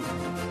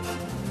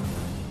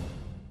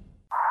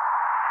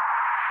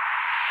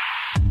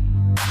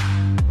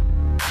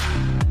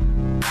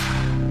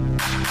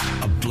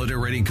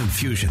 Obliterating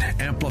confusion,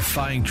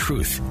 amplifying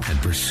truth, and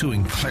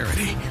pursuing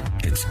clarity.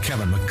 It's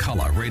Kevin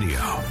McCullough Radio.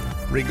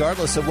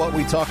 Regardless of what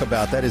we talk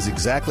about, that is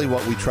exactly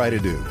what we try to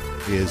do,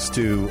 is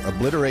to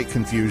obliterate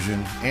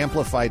confusion,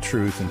 amplify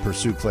truth, and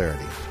pursue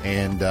clarity.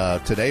 And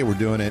today we're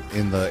doing it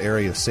in the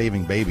area of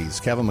saving babies.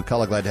 Kevin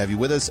McCullough, glad to have you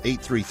with us,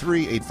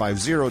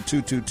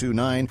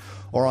 833-850-2229,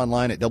 or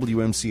online at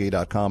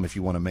WMCA.com if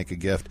you want to make a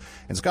gift.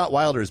 And Scott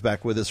Wilder is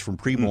back with us from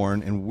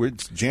Preborn, and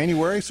it's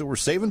January, so we're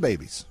saving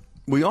babies.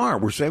 We are.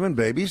 We're saving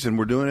babies, and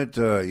we're doing it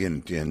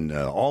in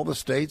all the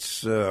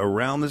states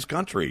around this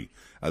country.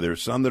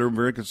 There's some that are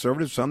very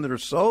conservative, some that are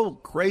so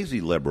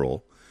crazy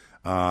liberal.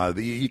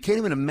 You can't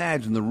even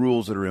imagine the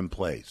rules that are in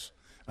place.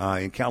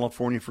 In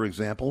California, for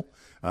example,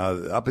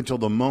 up until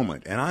the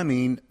moment, and I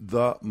mean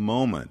the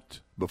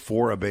moment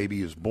before a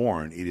baby is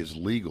born, it is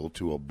legal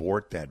to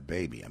abort that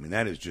baby. I mean,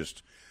 that is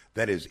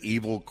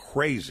evil,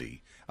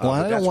 crazy. Well,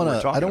 I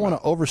don't want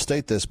to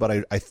overstate this,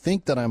 but I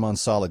think that I'm on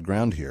solid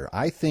ground here.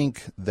 I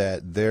think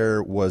that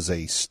there was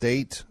a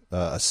state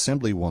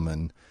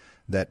assemblywoman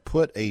that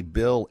put a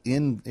bill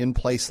in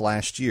place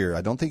last year.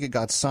 I don't think it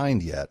got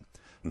signed yet,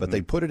 but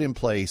they put it in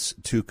place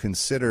to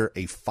consider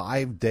a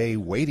 5-day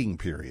waiting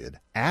period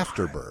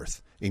after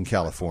birth in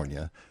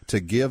California to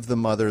give the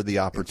mother the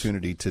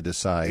opportunity to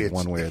decide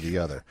one way or the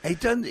other. It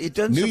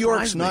doesn't New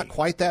York's surprise me. not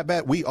quite that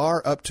bad. We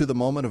are up to the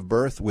moment of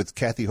birth with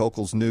Kathy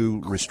Hochul's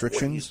new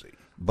restrictions. Crazy.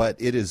 But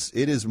it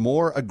is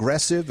more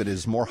aggressive. It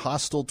is more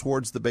hostile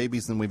towards the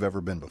babies than we've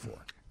ever been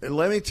before.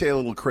 Let me tell you a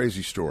little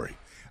crazy story.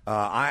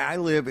 I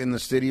live in the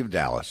city of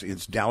Dallas.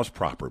 It's Dallas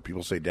proper.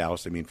 People say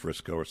Dallas, they mean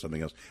Frisco or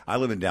something else. I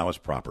live in Dallas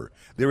proper.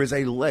 There is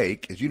a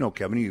lake, as you know,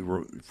 Kevin, you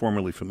were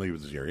formerly familiar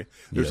with this area.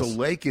 There's a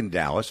lake in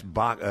Dallas,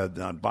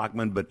 not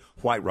Bachman, but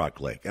White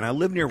Rock Lake. And I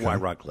live near White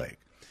Rock Lake.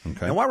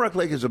 Okay. And White Rock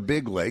Lake is a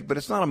big lake, but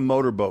it's not a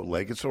motorboat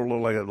lake. It's sort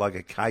of like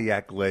a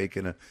kayak lake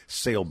and a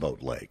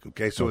sailboat lake.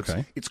 Okay, so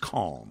it's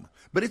calm,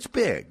 but it's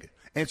big,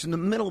 and it's in the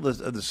middle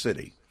of the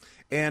city.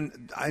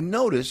 And I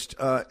noticed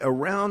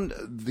around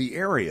the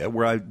area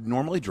where I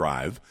normally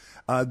drive,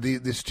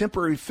 this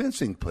temporary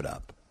fencing put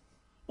up.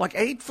 Like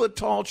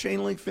 8-foot-tall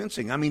chain link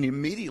fencing. I mean,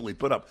 immediately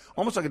put up,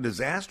 almost like a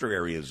disaster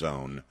area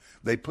zone.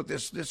 They put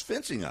this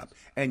fencing up.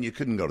 And you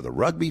couldn't go to the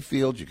rugby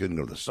fields. You couldn't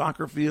go to the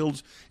soccer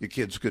fields. Your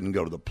kids couldn't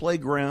go to the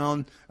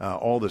playground.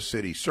 All the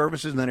city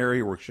services in that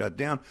area were shut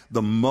down.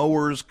 The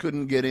mowers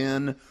couldn't get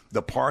in.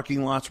 The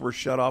parking lots were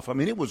shut off. I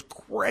mean, it was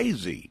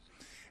crazy.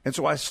 And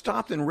so I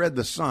stopped and read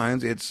the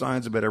signs. It had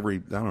signs about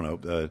every,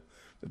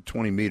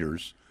 20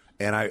 meters.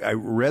 And I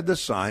read the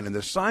sign, and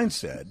the sign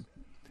said,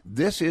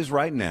 "This is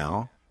right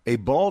now a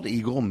bald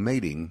eagle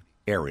mating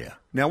area."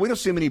 Now, we don't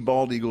see many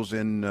bald eagles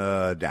in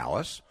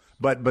Dallas,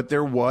 but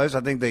there was. I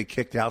think they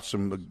kicked out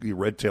some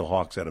red-tailed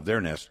hawks out of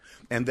their nest,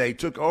 and they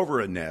took over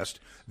a nest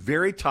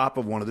very top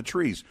of one of the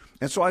trees.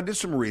 And so I did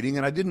some reading,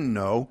 and I didn't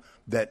know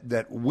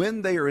that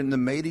when they are in the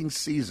mating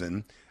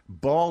season,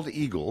 bald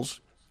eagles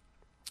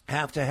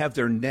have to have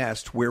their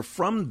nest where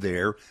from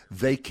there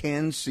they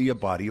can see a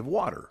body of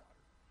water.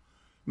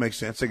 Makes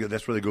sense.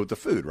 That's where they go with the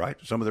food, right?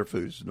 Some of their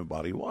food is in the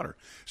body of water.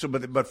 So,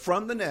 but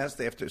from the nest,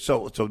 they have to.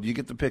 So you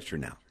get the picture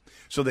now.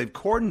 So they've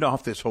cordoned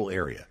off this whole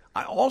area.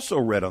 I also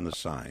read on the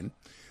sign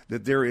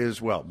that there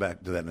is. Well,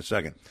 back to that in a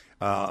second.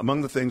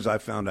 Among the things I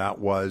found out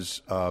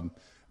was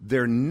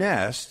their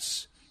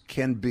nests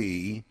can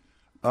be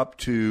up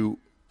to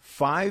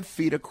 5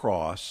 feet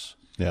across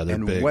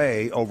and big.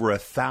 weigh over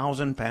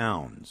 1,000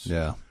 pounds.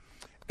 Yeah.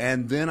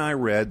 And then I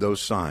read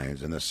those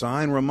signs, and the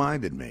sign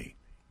reminded me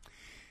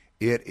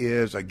It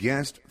is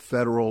against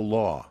federal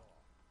law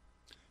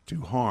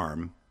to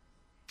harm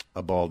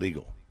a bald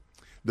eagle.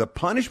 The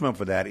punishment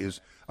for that is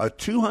a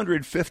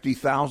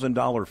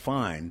 $250,000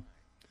 fine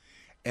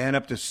and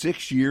up to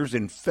 6 years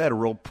in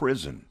federal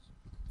prison.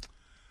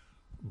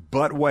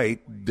 But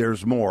wait,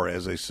 there's more,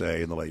 as they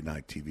say in the late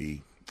night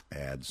TV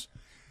ads.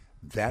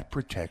 That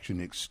protection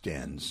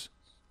extends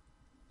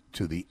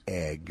to the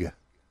egg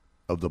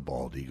of the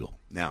bald eagle.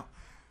 Now,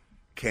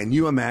 can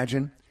you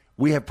imagine?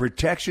 We have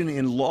protection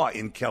in law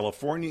in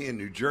California, in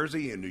New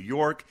Jersey, in New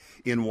York,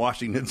 in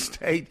Washington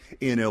State,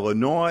 in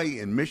Illinois,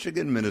 in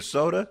Michigan,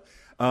 Minnesota.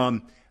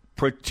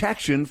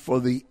 Protection for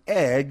the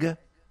egg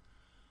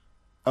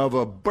of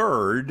a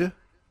bird,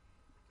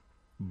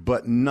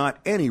 but not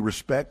any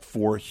respect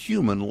for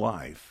human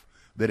life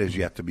that is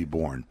yet to be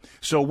born.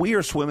 So we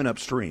are swimming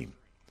upstream.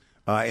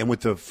 And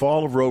with the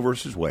fall of Roe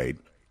versus Wade,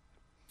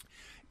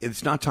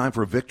 it's not time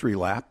for a victory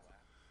lap.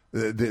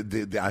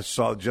 I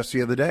saw just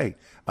the other day,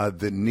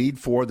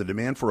 the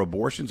demand for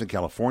abortions in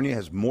California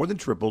has more than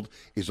tripled,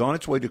 is on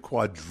its way to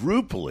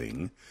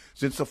quadrupling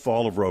since the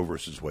fall of Roe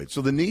versus Wade.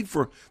 So the need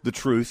for the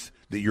truth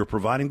that you're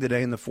providing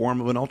today in the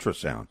form of an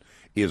ultrasound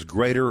is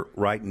greater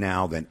right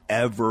now than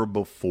ever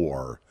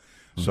before.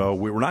 Mm-hmm. So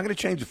we're not going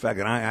to change the fact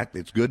that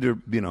it's good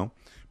to,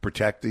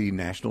 protect the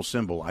national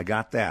symbol. I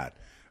got that.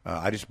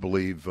 I just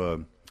believe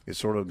it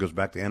sort of goes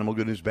back to animal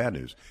good news, bad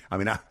news. I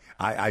mean,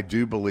 I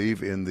do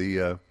believe in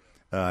the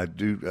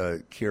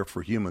care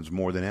for humans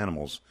more than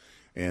animals.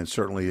 And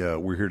certainly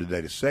we're here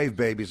today to save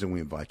babies, and we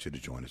invite you to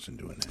join us in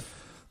doing that.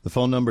 The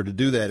phone number to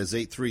do that is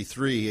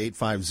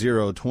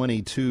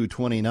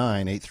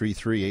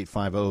 833-850-2229,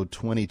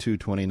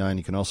 833-850-2229.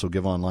 You can also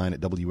give online at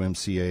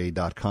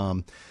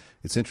WMCA.com.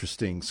 It's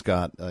interesting,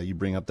 Scott, you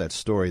bring up that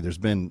story. There's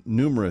been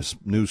numerous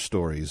news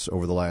stories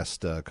over the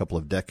last couple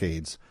of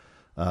decades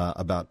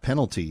about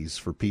penalties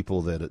for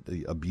people that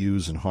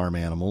abuse and harm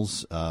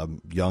animals,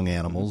 young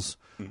animals.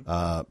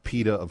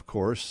 PETA, of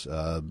course,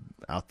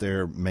 out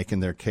there making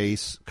their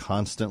case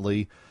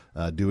constantly,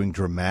 doing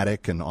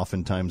dramatic and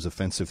oftentimes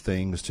offensive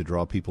things to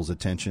draw people's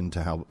attention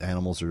to how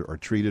animals are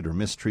treated or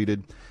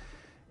mistreated.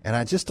 And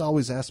I just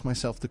always ask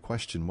myself the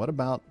question: what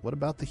about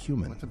the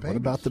human? What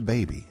about the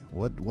baby?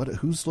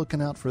 Who's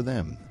looking out for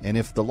them? And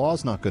if the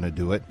law's not going to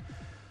do it,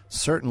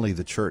 certainly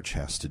the church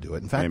has to do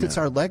it. In fact, Amen. It's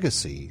our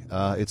legacy.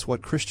 It's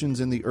what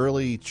Christians in the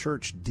early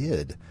church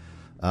did.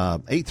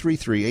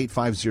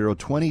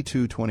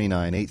 833-850-2229,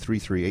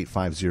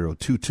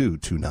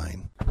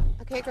 833-850-2229.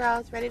 Okay,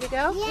 girls, ready to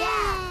go?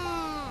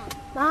 Yeah!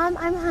 Mom,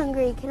 I'm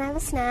hungry. Can I have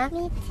a snack?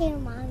 Me too,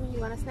 Mommy. You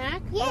want a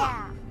snack?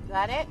 Yeah.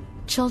 Got it?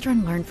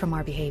 Children learn from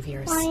our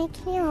behaviors. Mommy,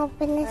 can you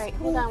open this, All right,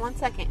 please? hold on 1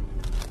 second.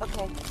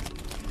 Okay,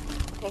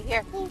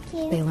 here. Thank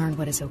you. They learn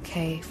what is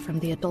okay from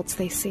the adults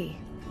they see.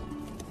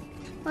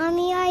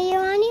 Mommy, are you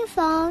on your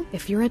phone?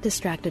 If you're a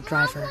distracted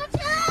driver,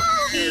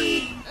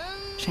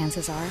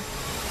 chances are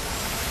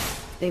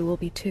they will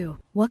be too.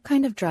 What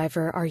kind of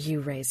driver are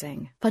you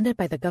raising? Funded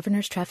by the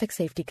Governor's Traffic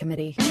Safety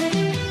Committee.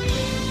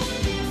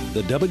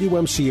 The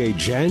WMCA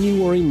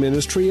January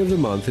Ministry of the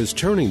Month is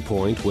Turning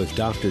Point with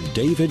Dr.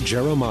 David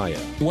Jeremiah.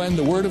 When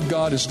the Word of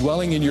God is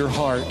dwelling in your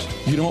heart,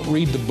 you don't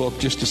read the book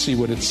just to see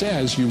what it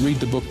says. You read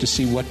the book to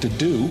see what to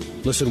do.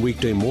 Listen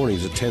weekday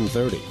mornings at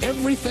 10:30.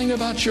 Everything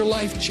about your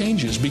life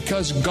changes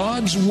because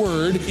God's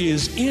Word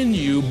is in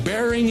you,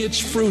 bearing its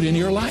fruit in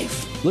your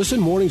life. Listen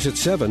mornings at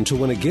 7 to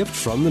win a gift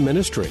from the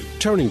ministry.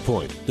 Turning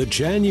Point, the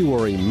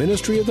January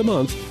Ministry of the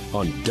Month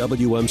on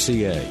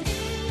WMCA.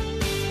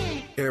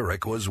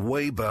 Eric was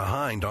way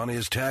behind on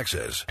his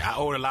taxes. I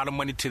owed a lot of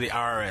money to the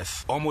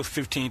IRS, almost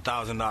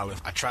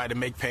 $15,000. I tried to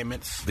make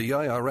payments. The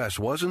IRS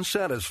wasn't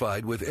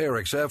satisfied with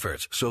Eric's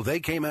efforts, so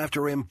they came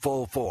after him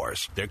full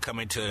force. They're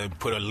coming to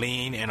put a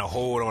lien and a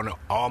hold on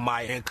all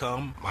my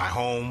income, my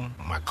home,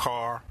 my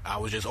car. I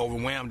was just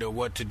overwhelmed at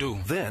what to do.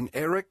 Then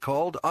Eric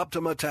called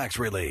Optima Tax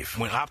Relief.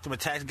 When Optima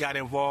Tax got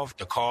involved,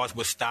 the calls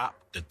would stop,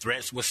 the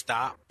threats would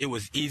stop. It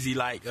was easy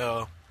like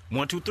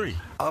 1, 2, 3.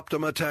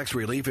 Optima Tax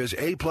Relief is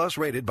A+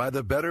 rated by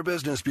the Better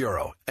Business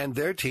Bureau, and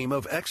their team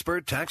of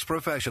expert tax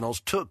professionals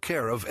took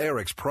care of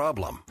Eric's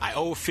problem. I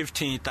owe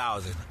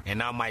 $15,000, and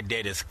now my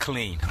debt is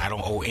clean. I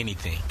don't owe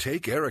anything.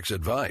 Take Eric's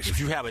advice. If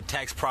you have a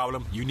tax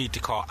problem, you need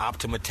to call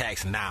Optima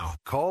Tax now.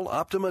 Call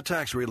Optima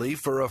Tax Relief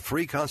for a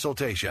free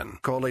consultation.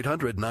 Call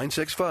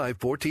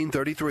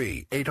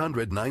 800-965-1433.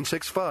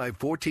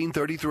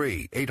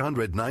 800-965-1433.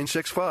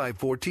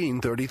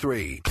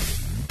 800-965-1433.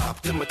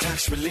 Optima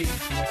Tax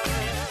Relief.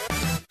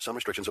 Some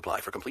restrictions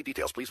apply. For complete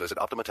details, please visit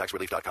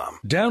OptimaTaxRelief.com.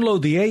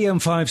 Download the AM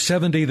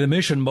 570 The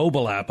Mission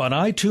mobile app on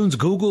iTunes,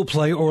 Google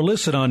Play, or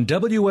listen on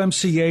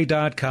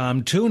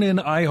WMCA.com,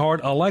 TuneIn,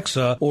 iHeart,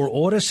 Alexa, or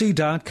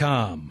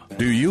Odyssey.com.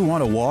 Do you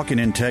want to walk in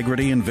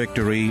integrity and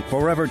victory,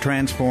 forever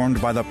transformed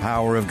by the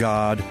power of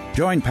God?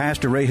 Join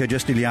Pastor Ray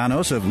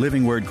Hagistilianos of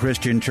Living Word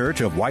Christian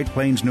Church of White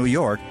Plains, New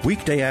York,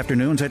 weekday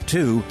afternoons at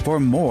 2 for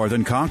More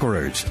Than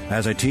Conquerors.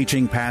 As a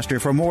teaching pastor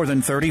for more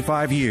than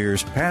 35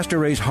 years, Pastor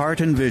Ray's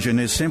heart and vision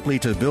is simply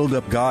to build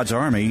up God's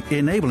army,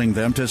 enabling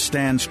them to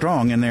stand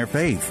strong in their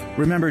faith.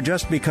 Remember,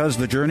 just because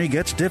the journey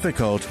gets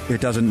difficult,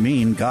 it doesn't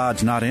mean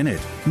God's not in it.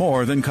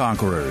 More Than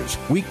Conquerors,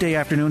 weekday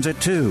afternoons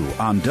at 2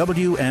 on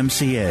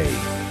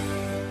WMCA.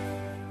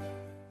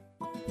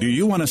 Do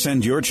you want to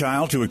send your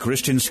child to a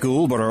Christian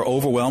school but are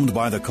overwhelmed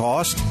by the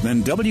cost?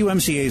 Then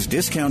WMCA's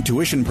discount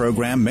tuition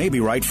program may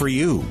be right for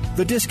you.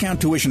 The discount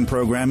tuition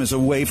program is a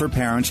way for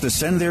parents to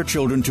send their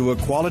children to a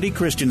quality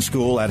Christian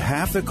school at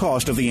half the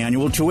cost of the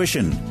annual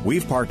tuition.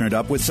 We've partnered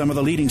up with some of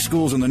the leading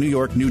schools in the New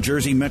York, New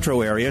Jersey metro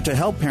area to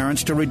help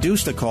parents to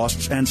reduce the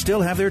costs and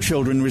still have their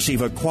children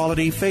receive a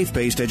quality,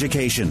 faith-based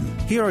education.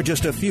 Here are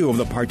just a few of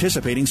the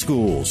participating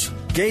schools.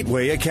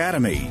 Gateway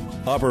Academy,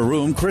 Upper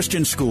Room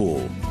Christian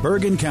School,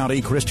 Bergen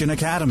County Christian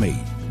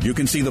Academy. You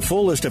can see the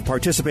full list of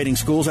participating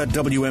schools at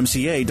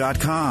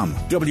WMCA.com.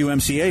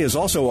 WMCA is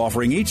also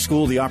offering each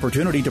school the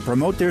opportunity to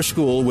promote their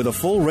school with a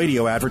full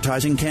radio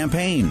advertising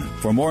campaign.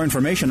 For more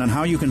information on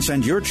how you can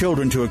send your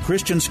children to a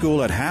Christian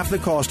school at half the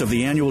cost of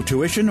the annual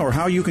tuition or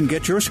how you can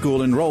get your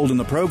school enrolled in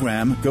the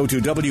program, go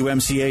to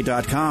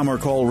WMCA.com or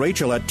call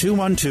Rachel at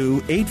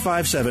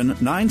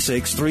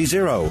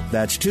 212-857-9630.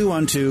 That's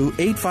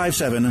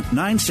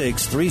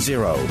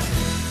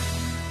 212-857-9630.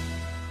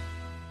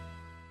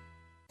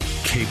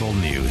 Cable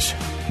news.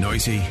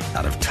 Noisy,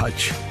 out of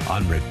touch,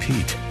 on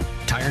repeat.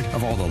 Tired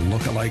of all the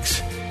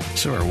lookalikes?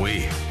 So are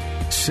we.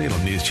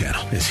 Salem News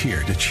Channel is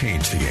here to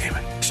change the game.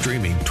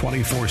 Streaming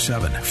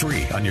 24/7,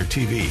 free on your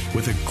TV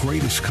with the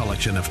greatest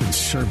collection of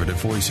conservative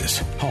voices.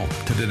 Home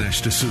to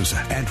Dinesh D'Souza,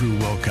 Andrew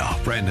Wilkow,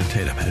 Brandon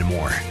Tatum, and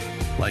more.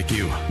 Like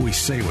you, we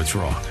say what's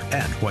wrong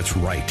and what's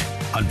right.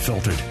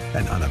 Unfiltered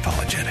and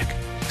unapologetic.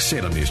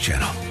 Salem News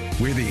Channel.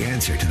 We're the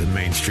answer to the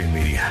mainstream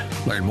media.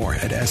 Learn more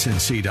at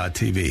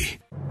snc.tv.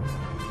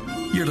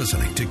 You're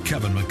listening to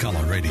Kevin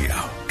McCullough Radio,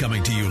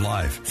 coming to you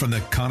live from the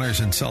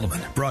Connors and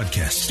Sullivan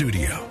Broadcast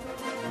Studio.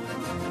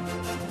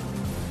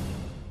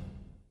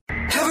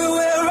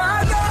 Everywhere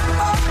I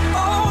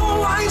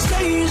go, I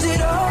stays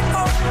it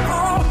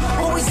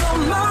always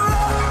on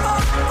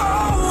my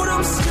road,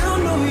 I'm still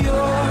New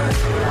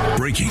York.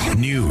 Breaking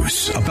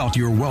news about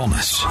your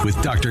wellness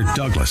with Dr.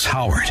 Douglas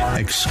Howard,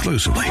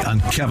 exclusively on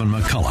Kevin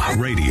McCullough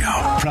Radio.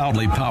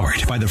 Proudly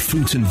powered by the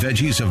fruits and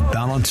veggies of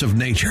Balance of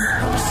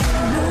Nature.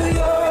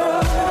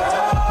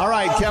 All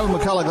right, Kevin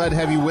McCullough, glad to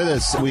have you with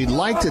us. We'd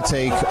like to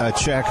take a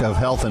check of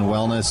health and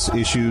wellness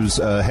issues,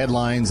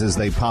 headlines as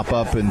they pop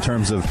up in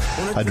terms of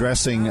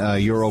addressing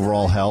your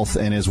overall health.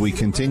 And as we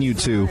continue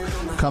to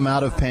come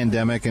out of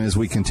pandemic and as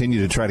we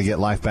continue to try to get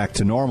life back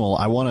to normal,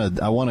 I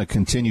want to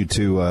continue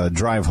to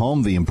drive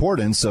home the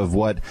importance of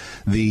what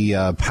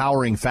the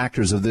powering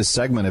factors of this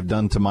segment have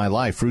done to my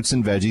life. Fruits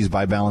and veggies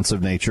by Balance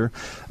of Nature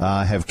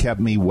have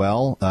kept me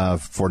well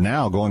for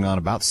now going on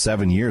about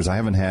 7 years. I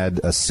haven't had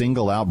a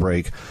single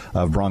outbreak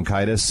of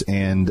bronchitis,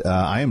 and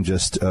I am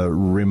just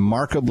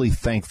remarkably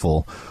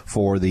thankful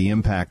for the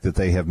impact that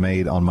they have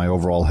made on my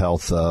overall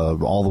health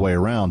all the way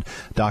around.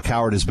 Doc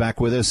Howard is back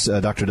with us.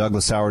 Dr.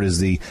 Douglas Howard is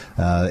the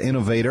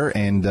innovator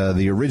and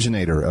the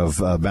originator of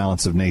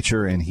Balance of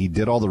Nature, and he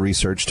did all the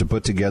research to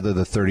put together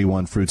the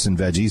 31 fruits and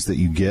veggies that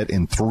you get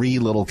in 3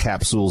 little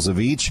capsules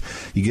of each.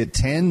 You get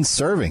 10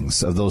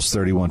 servings of those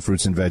 31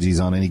 fruits and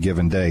veggies on any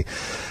given day.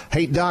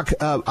 Hey, Doc,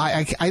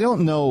 I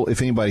don't know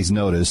if anybody's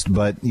noticed,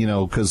 but, you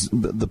know, because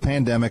the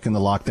pandemic and the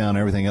lockdown and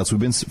everything else, we've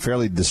been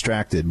fairly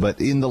distracted. But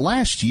in the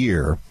last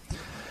year,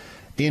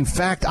 in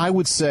fact, I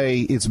would say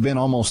it's been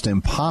almost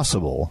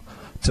impossible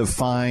to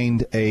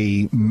find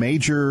a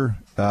major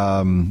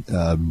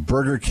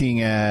Burger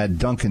King ad,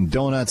 Dunkin'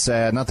 Donuts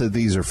ad. Not that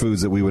these are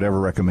foods that we would ever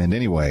recommend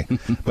anyway,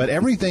 but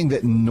everything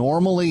that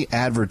normally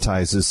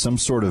advertises some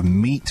sort of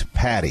meat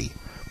patty.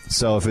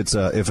 So if it's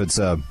a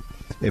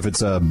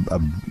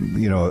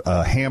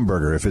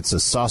hamburger, if it's a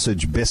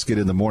sausage biscuit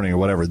in the morning or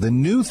whatever, the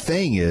new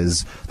thing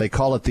is they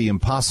call it the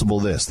Impossible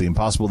this, the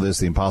Impossible this,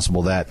 the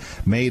Impossible that,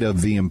 made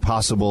of the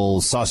Impossible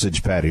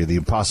sausage patty or the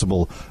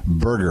Impossible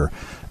burger.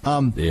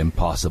 The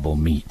Impossible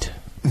meat.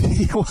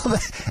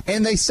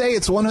 And they say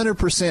it's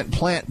 100%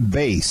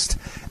 plant-based.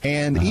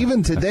 And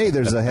even today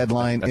there's a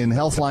headline in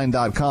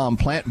healthline.com,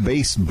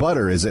 plant-based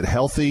butter. Is it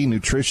healthy,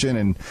 nutrition,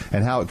 and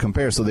how it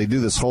compares? So they do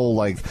this whole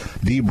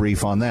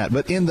debrief on that.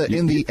 But in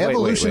the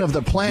evolution of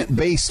the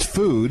plant-based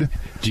food.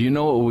 Do you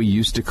know what we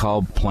used to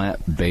call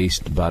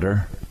plant-based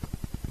butter?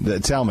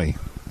 Tell me.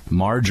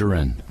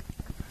 Margarine.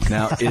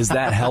 Now, is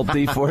that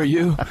healthy for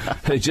you?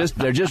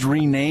 They're just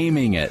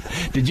renaming it.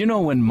 Did you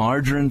know when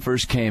margarine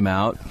first came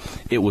out,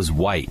 it was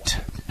white,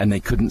 and they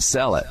couldn't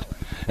sell it.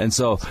 And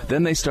so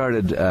then they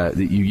started,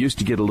 you used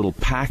to get a little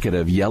packet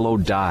of yellow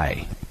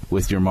dye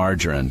with your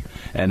margarine.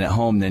 And at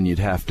home, then you'd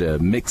have to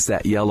mix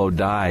that yellow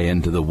dye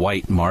into the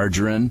white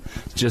margarine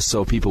just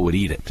so people would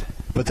eat it.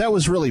 But that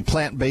was really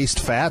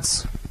plant-based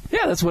fats?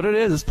 Yeah, that's what it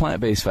is. It's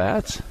plant-based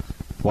fats.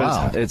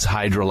 Wow. It's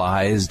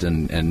hydrolyzed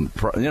and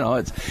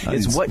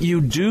it's what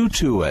you do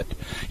to it.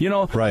 You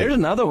know, Here's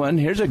another one.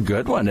 Here's a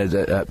good one.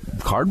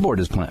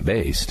 Cardboard is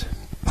plant-based.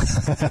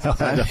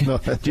 I don't know.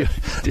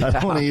 I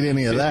don't want to eat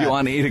any of that. You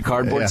want to eat a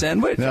cardboard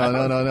sandwich?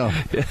 No.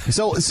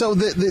 So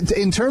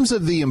in terms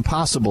of the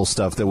impossible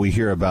stuff that we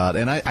hear about,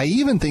 and I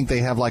even think they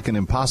have like an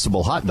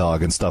impossible hot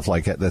dog and stuff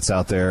like that that's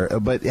out there.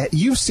 But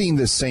you've seen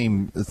this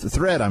same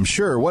thread, I'm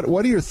sure.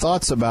 What are your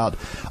thoughts about?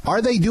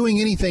 Are they doing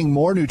anything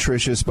more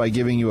nutritious by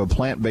giving you a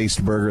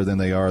plant-based burger than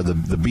they are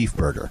the beef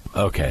burger?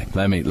 Okay,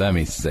 let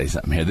me say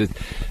something here.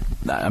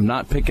 I'm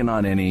not picking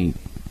on any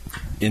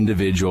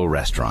individual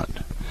restaurant.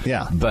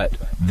 Yeah. But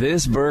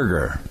this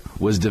burger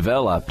was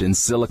developed in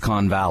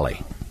Silicon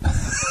Valley.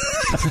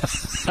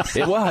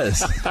 It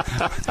was.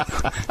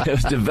 It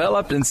was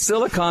developed in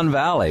Silicon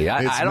Valley.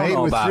 I don't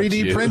know about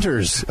 3D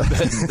printers.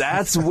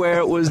 That's where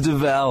it was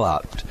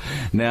developed.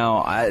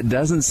 Now, it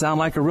doesn't sound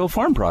like a real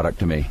farm product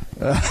to me.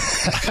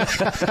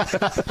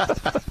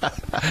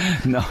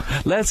 No,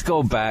 let's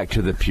go back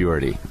to the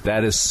purity.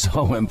 That is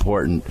so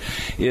important.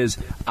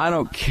 I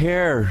don't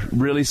care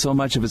really so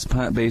much if it's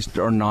plant-based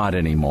or not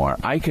anymore.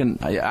 I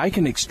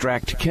can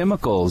extract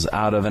chemicals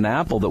out of an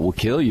apple that will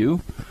kill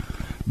you,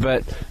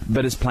 but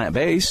it's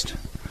plant-based.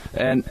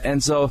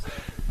 And so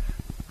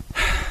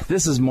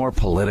this is more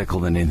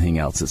political than anything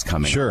else that's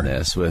coming on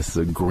this, with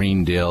the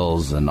green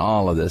deals and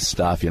all of this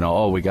stuff.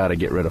 We got to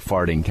get rid of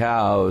farting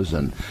cows.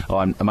 And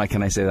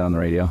can I say that on the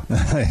radio?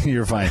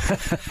 You're fine.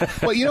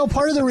 Well,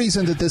 part of the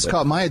reason that this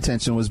caught my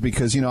attention was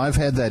because, I've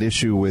had that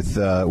issue with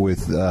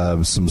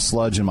some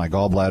sludge in my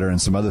gallbladder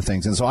and some other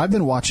things. And so I've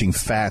been watching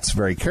fats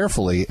very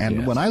carefully.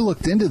 And when I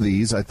looked into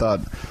these, I thought,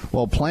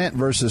 well, plant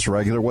versus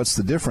regular, what's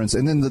the difference?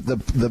 And then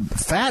the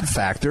fat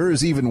factor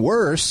is even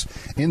worse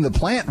in the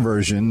plant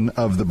version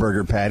of the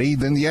burger patty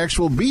than the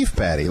actual beef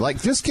patty.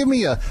 Like, just give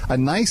me a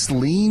nice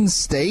lean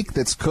steak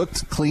that's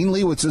cooked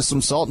cleanly with just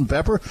some salt and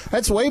pepper.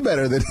 That's way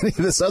better than any of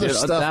this other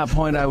stuff. At that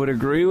point, I would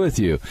agree with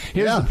you.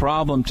 Here's the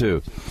problem,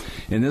 too.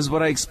 And this is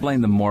what I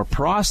explained. The more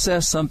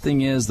processed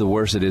something is, the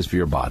worse it is for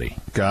your body.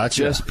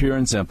 Gotcha. Just pure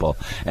and simple.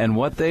 And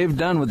what they've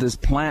done with this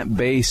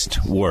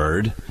plant-based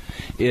word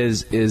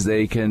is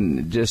they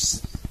can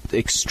just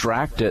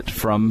extract it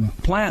from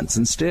plants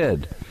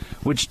instead,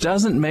 which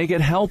doesn't make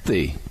it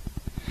healthy.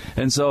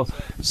 And so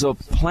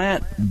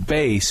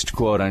plant-based,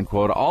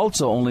 quote-unquote,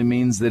 also only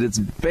means that it's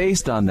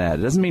based on that.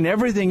 It doesn't mean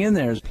everything in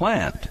there is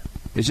plant.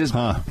 It's just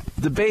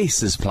the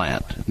base is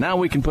plant. Now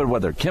we can put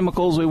whether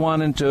chemicals we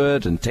want into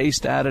it and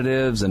taste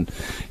additives. And,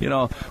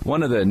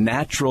 one of the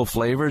natural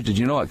flavors, did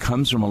you know it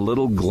comes from a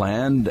little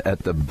gland at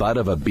the butt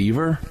of a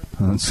beaver?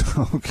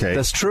 Okay.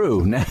 That's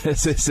true.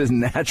 This is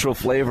natural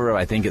flavor.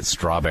 I think it's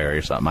strawberry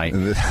or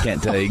something. I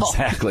can't tell you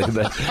exactly.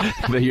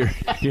 But you're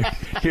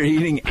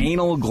eating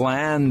anal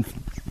gland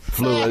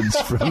fluids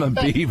from a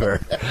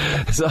beaver.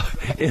 So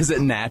is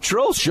it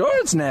natural? Sure,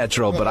 it's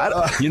natural.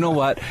 But you know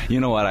what? I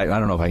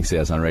don't know if I can say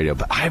this on radio,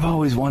 but I've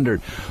always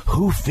wondered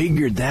who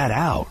figured that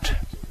out.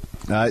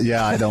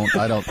 I don't.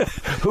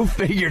 Who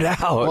figured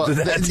out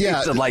that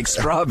tasted like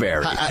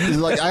strawberry?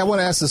 I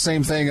want to ask the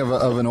same thing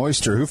of an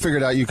oyster. Who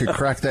figured out you could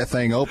crack that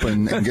thing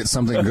open and get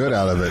something good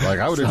out of it? Like,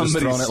 I would have just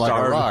thrown it like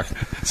a rock.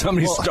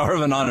 Somebody's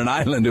starving on an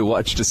island who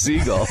watched a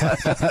seagull.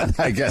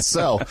 I guess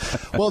so.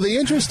 Well, the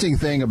interesting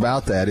thing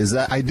about that is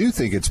that I do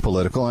think it's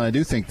political, and I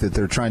do think that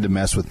they're trying to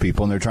mess with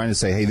people, and they're trying to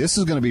say, hey, this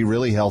is going to be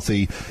really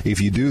healthy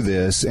if you do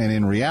this, and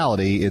in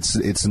reality,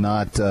 it's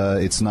not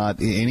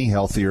any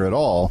healthier at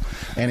all.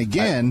 And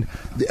again,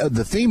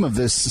 the theme of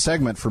this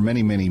segment for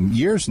many, many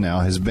years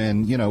now has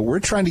been, we're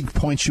trying to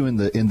point you in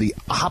the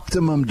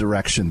optimum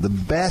direction, the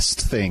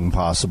best thing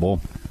possible,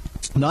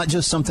 not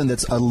just something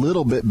that's a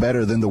little bit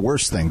better than the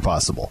worst thing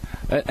possible.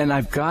 And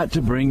I've got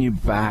to bring you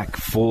back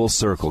full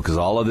circle, because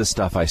all of this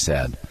stuff I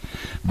said,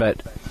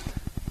 but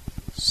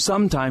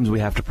sometimes we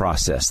have to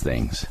process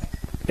things.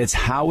 It's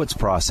how it's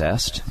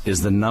processed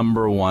is the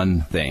number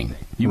one thing.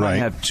 You might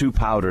have two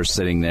powders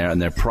sitting there,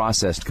 and they're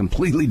processed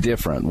completely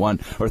different. One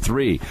or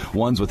three.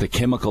 One's with a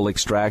chemical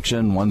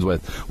extraction. One's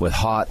with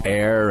hot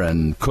air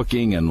and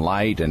cooking and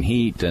light and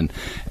heat, and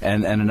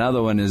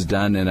another one is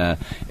done in a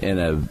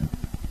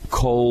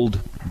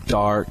cold,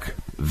 dark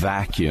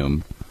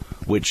vacuum,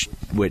 which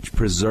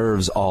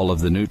preserves all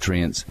of the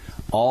nutrients,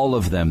 all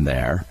of them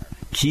there,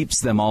 keeps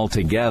them all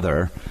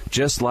together,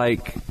 just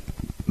like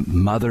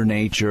Mother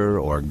Nature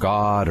or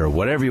God or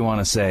whatever you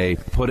want to say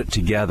put it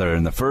together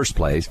in the first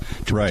place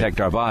to protect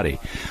our body.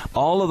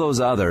 All of those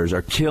others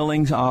are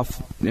killing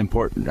off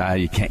important,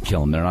 you can't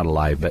kill them, they're not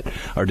alive, but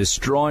are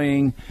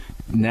destroying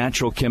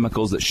natural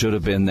chemicals that should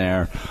have been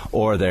there,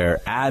 or they're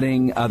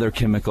adding other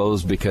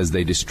chemicals because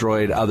they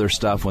destroyed other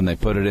stuff when they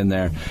put it in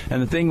there. And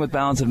the thing with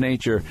Balance of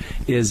Nature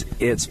is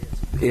it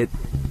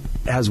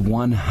has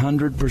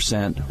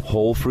 100%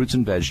 whole fruits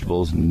and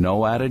vegetables,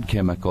 no added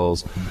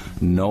chemicals,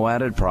 no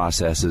added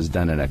processes,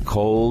 done in a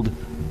cold,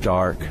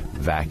 dark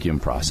vacuum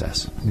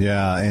process.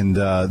 Yeah, and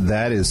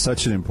that is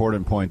such an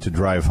important point to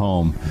drive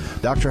home.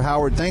 Dr.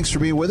 Howard, thanks for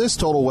being with us.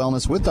 Total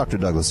Wellness with Dr.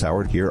 Douglas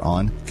Howard here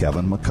on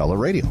Kevin McCullough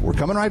Radio. We're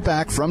coming right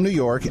back from New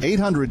York,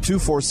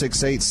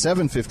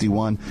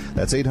 800-2468-751.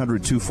 That's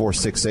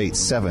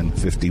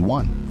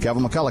 800-2468-751.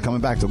 Kevin McCullough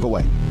coming back. Don't go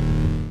away.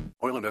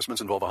 Oil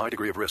investments involve a high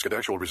degree of risk and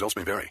actual results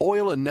may vary.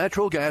 Oil and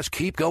natural gas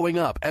keep going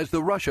up as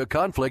the Russia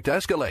conflict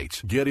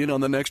escalates. Get in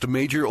on the next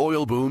major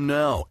oil boom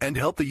now and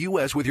help the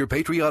U.S. with your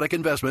patriotic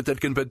investment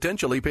that can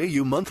potentially pay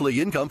you monthly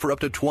income for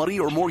up to 20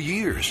 or more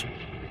years.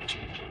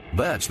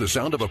 That's the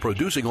sound of a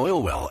producing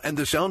oil well and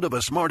the sound of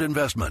a smart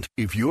investment.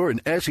 If you're an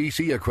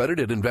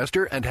SEC-accredited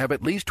investor and have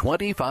at least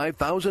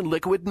 $25,000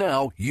 liquid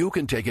now, you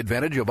can take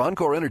advantage of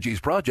Encore Energy's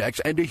projects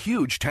and a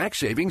huge tax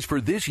savings for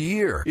this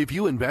year. If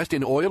you invest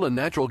in oil and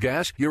natural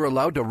gas, you're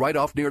allowed to write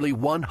off nearly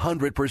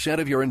 100%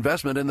 of your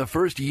investment in the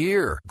first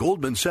year.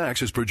 Goldman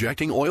Sachs is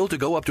projecting oil to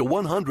go up to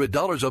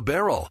 $100 a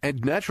barrel,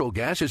 and natural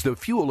gas is the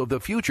fuel of the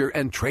future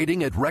and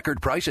trading at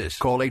record prices.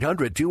 Call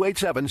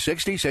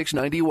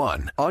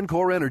 800-287-6691.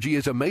 Encore Energy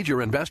is a major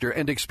investor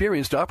and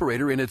experienced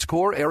operator in its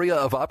core area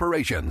of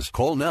operations.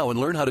 Call now and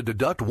learn how to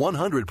deduct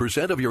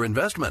 100% of your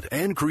investment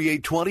and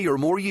create 20 or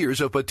more years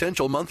of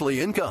potential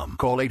monthly income.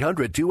 Call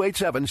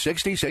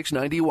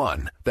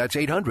 800-287-6691. That's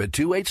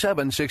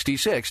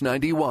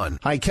 800-287-6691.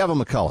 Hi, Kevin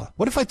McCullough.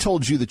 What if I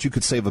told you that you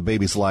could save a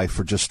baby's life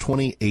for just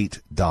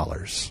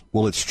 $28?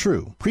 Well, it's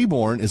true.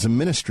 Preborn is a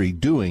ministry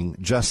doing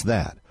just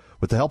that,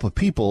 with the help of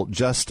people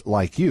just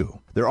like you.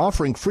 They're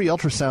offering free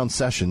ultrasound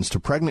sessions to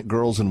pregnant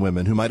girls and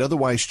women who might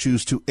otherwise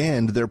choose to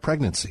end their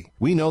pregnancy.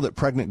 We know that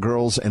pregnant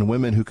girls and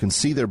women who can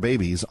see their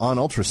babies on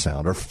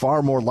ultrasound are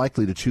far more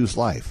likely to choose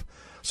life.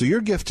 So your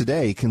gift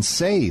today can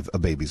save a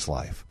baby's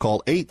life.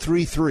 Call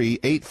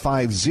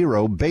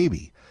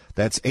 833-850-BABY.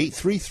 That's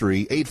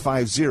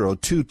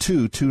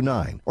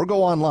 833-850-2229. Or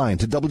go online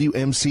to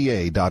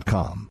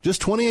WMCA.com.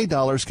 Just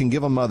 $28 can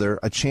give a mother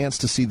a chance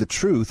to see the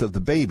truth of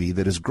the baby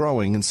that is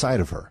growing inside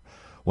of her.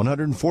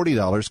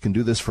 $140 can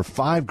do this for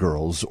 5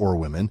 girls or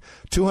women.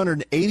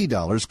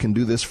 $280 can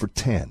do this for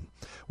 10.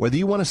 Whether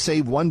you want to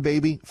save one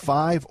baby,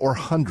 5, or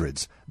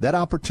hundreds, that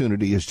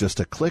opportunity is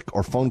just a click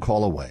or phone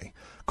call away.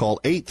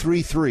 Call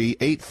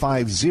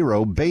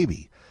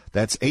 833-850-BABY.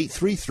 That's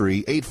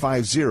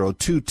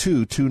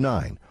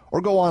 833-850-2229. Or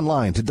go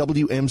online to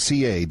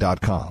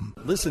WMCA.com.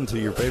 Listen to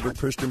your favorite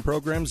Christian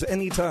programs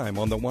anytime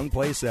on the One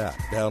Place app.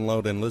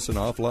 Download and listen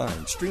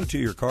offline. Stream to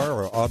your car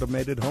or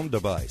automated home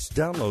device.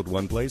 Download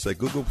One Place at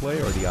Google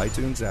Play or the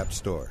iTunes App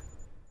Store.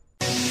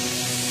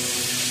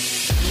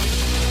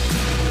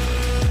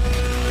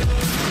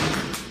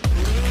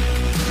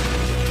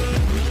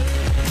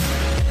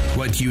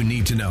 What you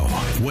need to know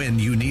when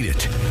you need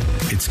it.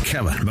 It's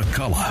Kevin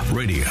McCullough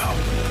Radio.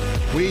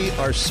 We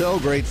are so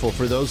grateful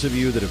for those of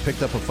you that have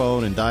picked up a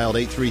phone and dialed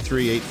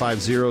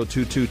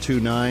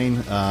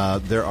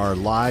 833-850-2229. There are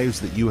lives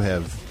that you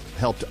have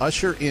helped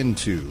usher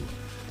into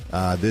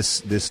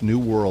this new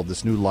world,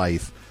 this new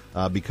life,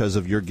 because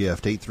of your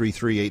gift,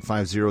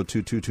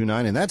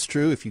 833-850-2229. And that's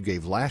true if you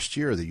gave last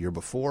year or the year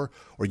before,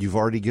 or you've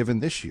already given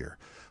this year.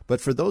 But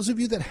for those of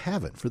you that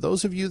haven't, for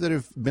those of you that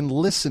have been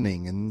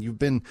listening and you've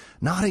been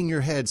nodding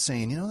your head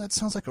saying, you know, that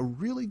sounds like a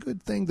really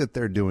good thing that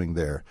they're doing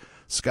there.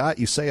 Scott,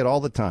 you say it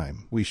all the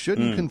time. We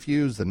shouldn't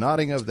confuse the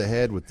nodding of the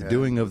head with the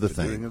doing of the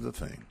thing. Doing of the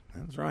thing.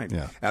 That's right.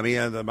 Yeah. I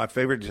mean, my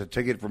favorite, to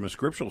take it from a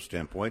scriptural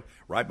standpoint,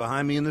 right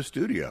behind me in the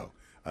studio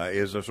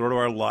is a sort of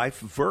our life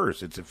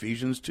verse. It's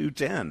Ephesians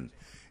 2:10.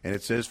 And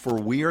it says, "For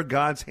we are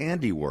God's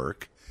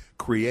handiwork,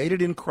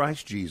 created in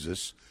Christ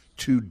Jesus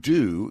to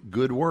do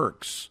good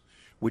works,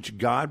 which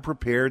God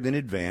prepared in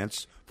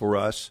advance for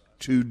us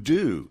to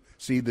do."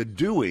 See, the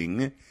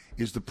doing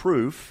is the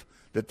proof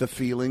that the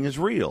feeling is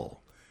real.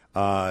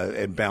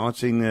 And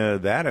balancing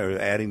that, or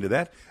adding to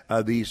that,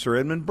 the Sir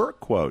Edmund Burke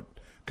quote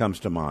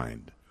comes to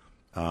mind.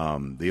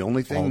 The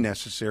only thing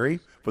necessary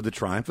for the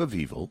triumph of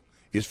evil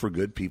is for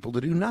good people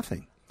to do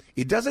nothing.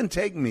 It doesn't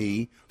take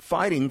me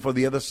fighting for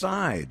the other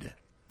side.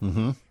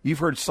 Mm-hmm. You've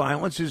heard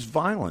silence is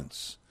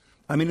violence.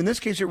 I mean, in this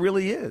case, it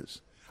really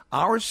is.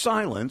 Our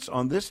silence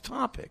on this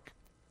topic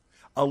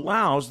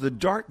allows the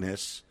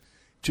darkness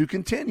to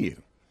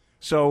continue.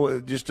 So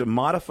just to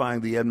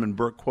modifying the Edmund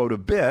Burke quote a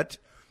bit,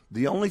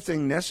 the only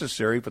thing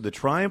necessary for the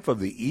triumph of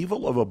the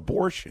evil of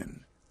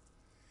abortion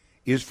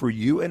is for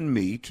you and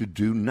me to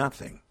do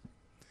nothing.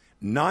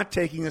 Not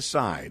taking a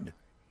side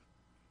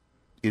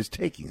is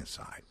taking a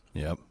side.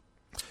 Yep.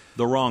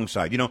 The wrong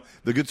side. You know,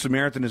 the Good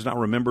Samaritan is not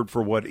remembered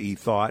for what he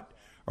thought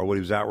or what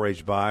he was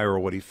outraged by or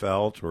what he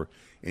felt or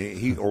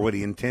what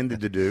he intended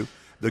to do.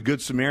 The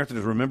Good Samaritan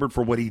is remembered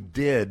for what he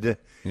did.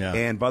 Yeah.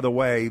 And by the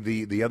way,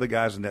 the other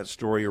guys in that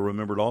story are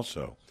remembered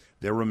also.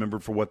 They're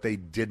remembered for what they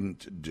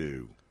didn't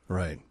do.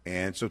 Right.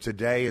 And so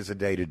today is a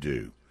day to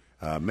do.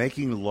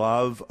 Making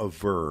love a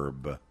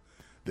verb,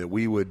 that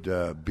we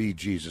would be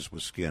Jesus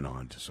with skin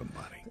on to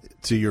somebody.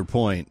 To your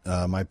point,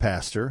 my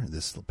pastor,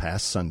 this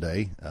past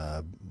Sunday,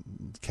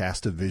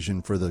 cast a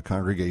vision for the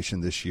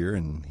congregation this year,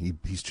 and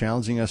he's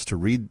challenging us to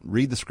read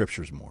the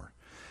scriptures more.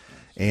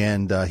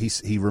 And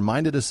he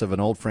reminded us of an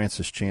old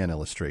Francis Chan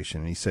illustration,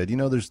 and he said, you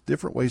know, there's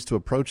different ways to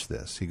approach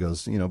this. He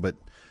goes, you know, but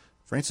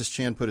Francis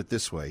Chan put it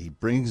this way. He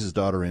brings his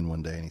daughter in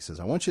one day, and he says,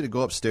 I want you to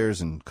go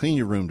upstairs and clean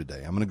your room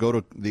today. I'm going to go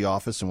to the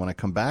office, and when I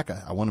come back,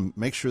 I want to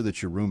make sure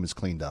that your room is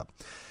cleaned up.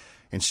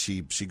 And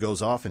she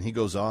goes off, and he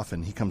goes off,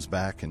 and he comes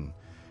back, and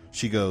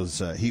She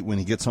goes, when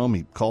he gets home,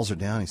 he calls her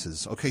down. He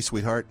says, okay,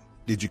 sweetheart,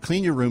 did you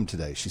clean your room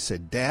today? She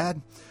said,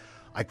 Dad,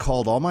 I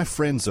called all my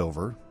friends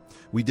over.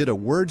 We did a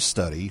word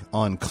study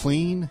on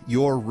clean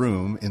your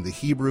room in the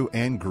Hebrew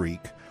and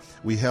Greek.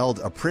 We held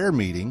a prayer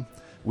meeting.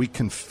 We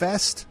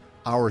confessed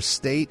our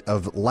state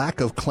of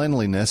lack of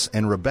cleanliness,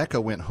 and Rebecca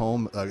went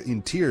home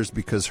in tears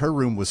because her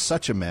room was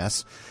such a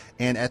mess.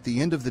 And at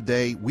the end of the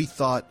day, we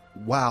thought,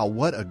 wow,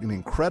 what an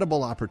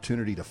incredible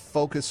opportunity to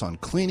focus on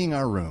cleaning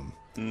our room.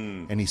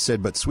 And he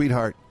said, but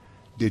sweetheart,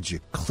 did you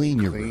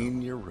clean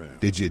your room?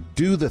 Did you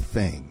do the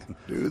thing?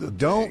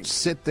 Don't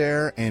sit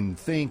there and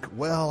think,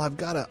 well, I've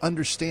got to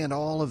understand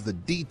all of the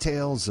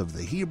details of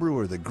the Hebrew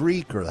or the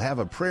Greek or have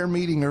a prayer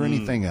meeting or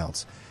anything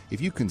else.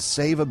 If you can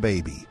save a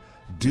baby,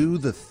 do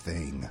the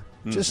thing.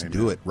 Just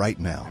do it right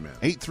now.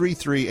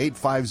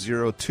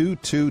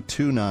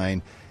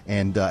 833-850-2229.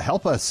 And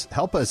help us.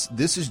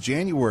 This is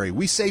January.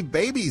 We save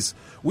babies.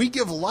 We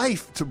give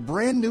life to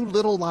brand new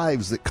little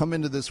lives that come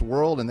into this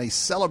world, and they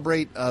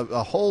celebrate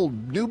a whole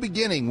new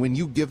beginning when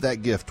you give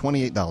that gift,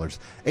 $28.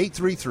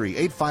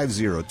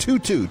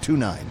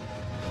 833-850-2229.